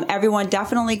everyone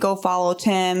definitely go follow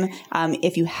Tim.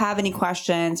 If you have any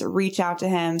questions, reach out to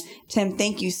him. Tim,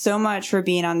 thank you so much for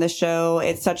being on the show.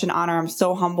 It's such an honor. I'm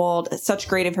so humbled. It's such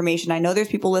great information. I know there's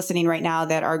people listening right now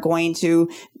that are going to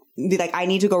be like, I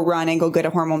need to go run and go get a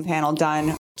hormone panel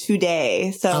done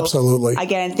today. So absolutely.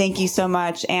 Again, thank you so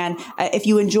much. And if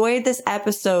you enjoyed this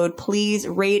episode, please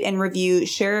rate and review,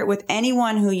 share it with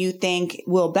anyone who you think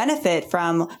will benefit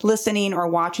from listening or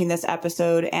watching this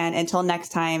episode. And until next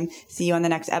time, see you on the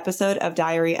next episode of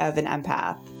Diary of an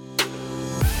Empath.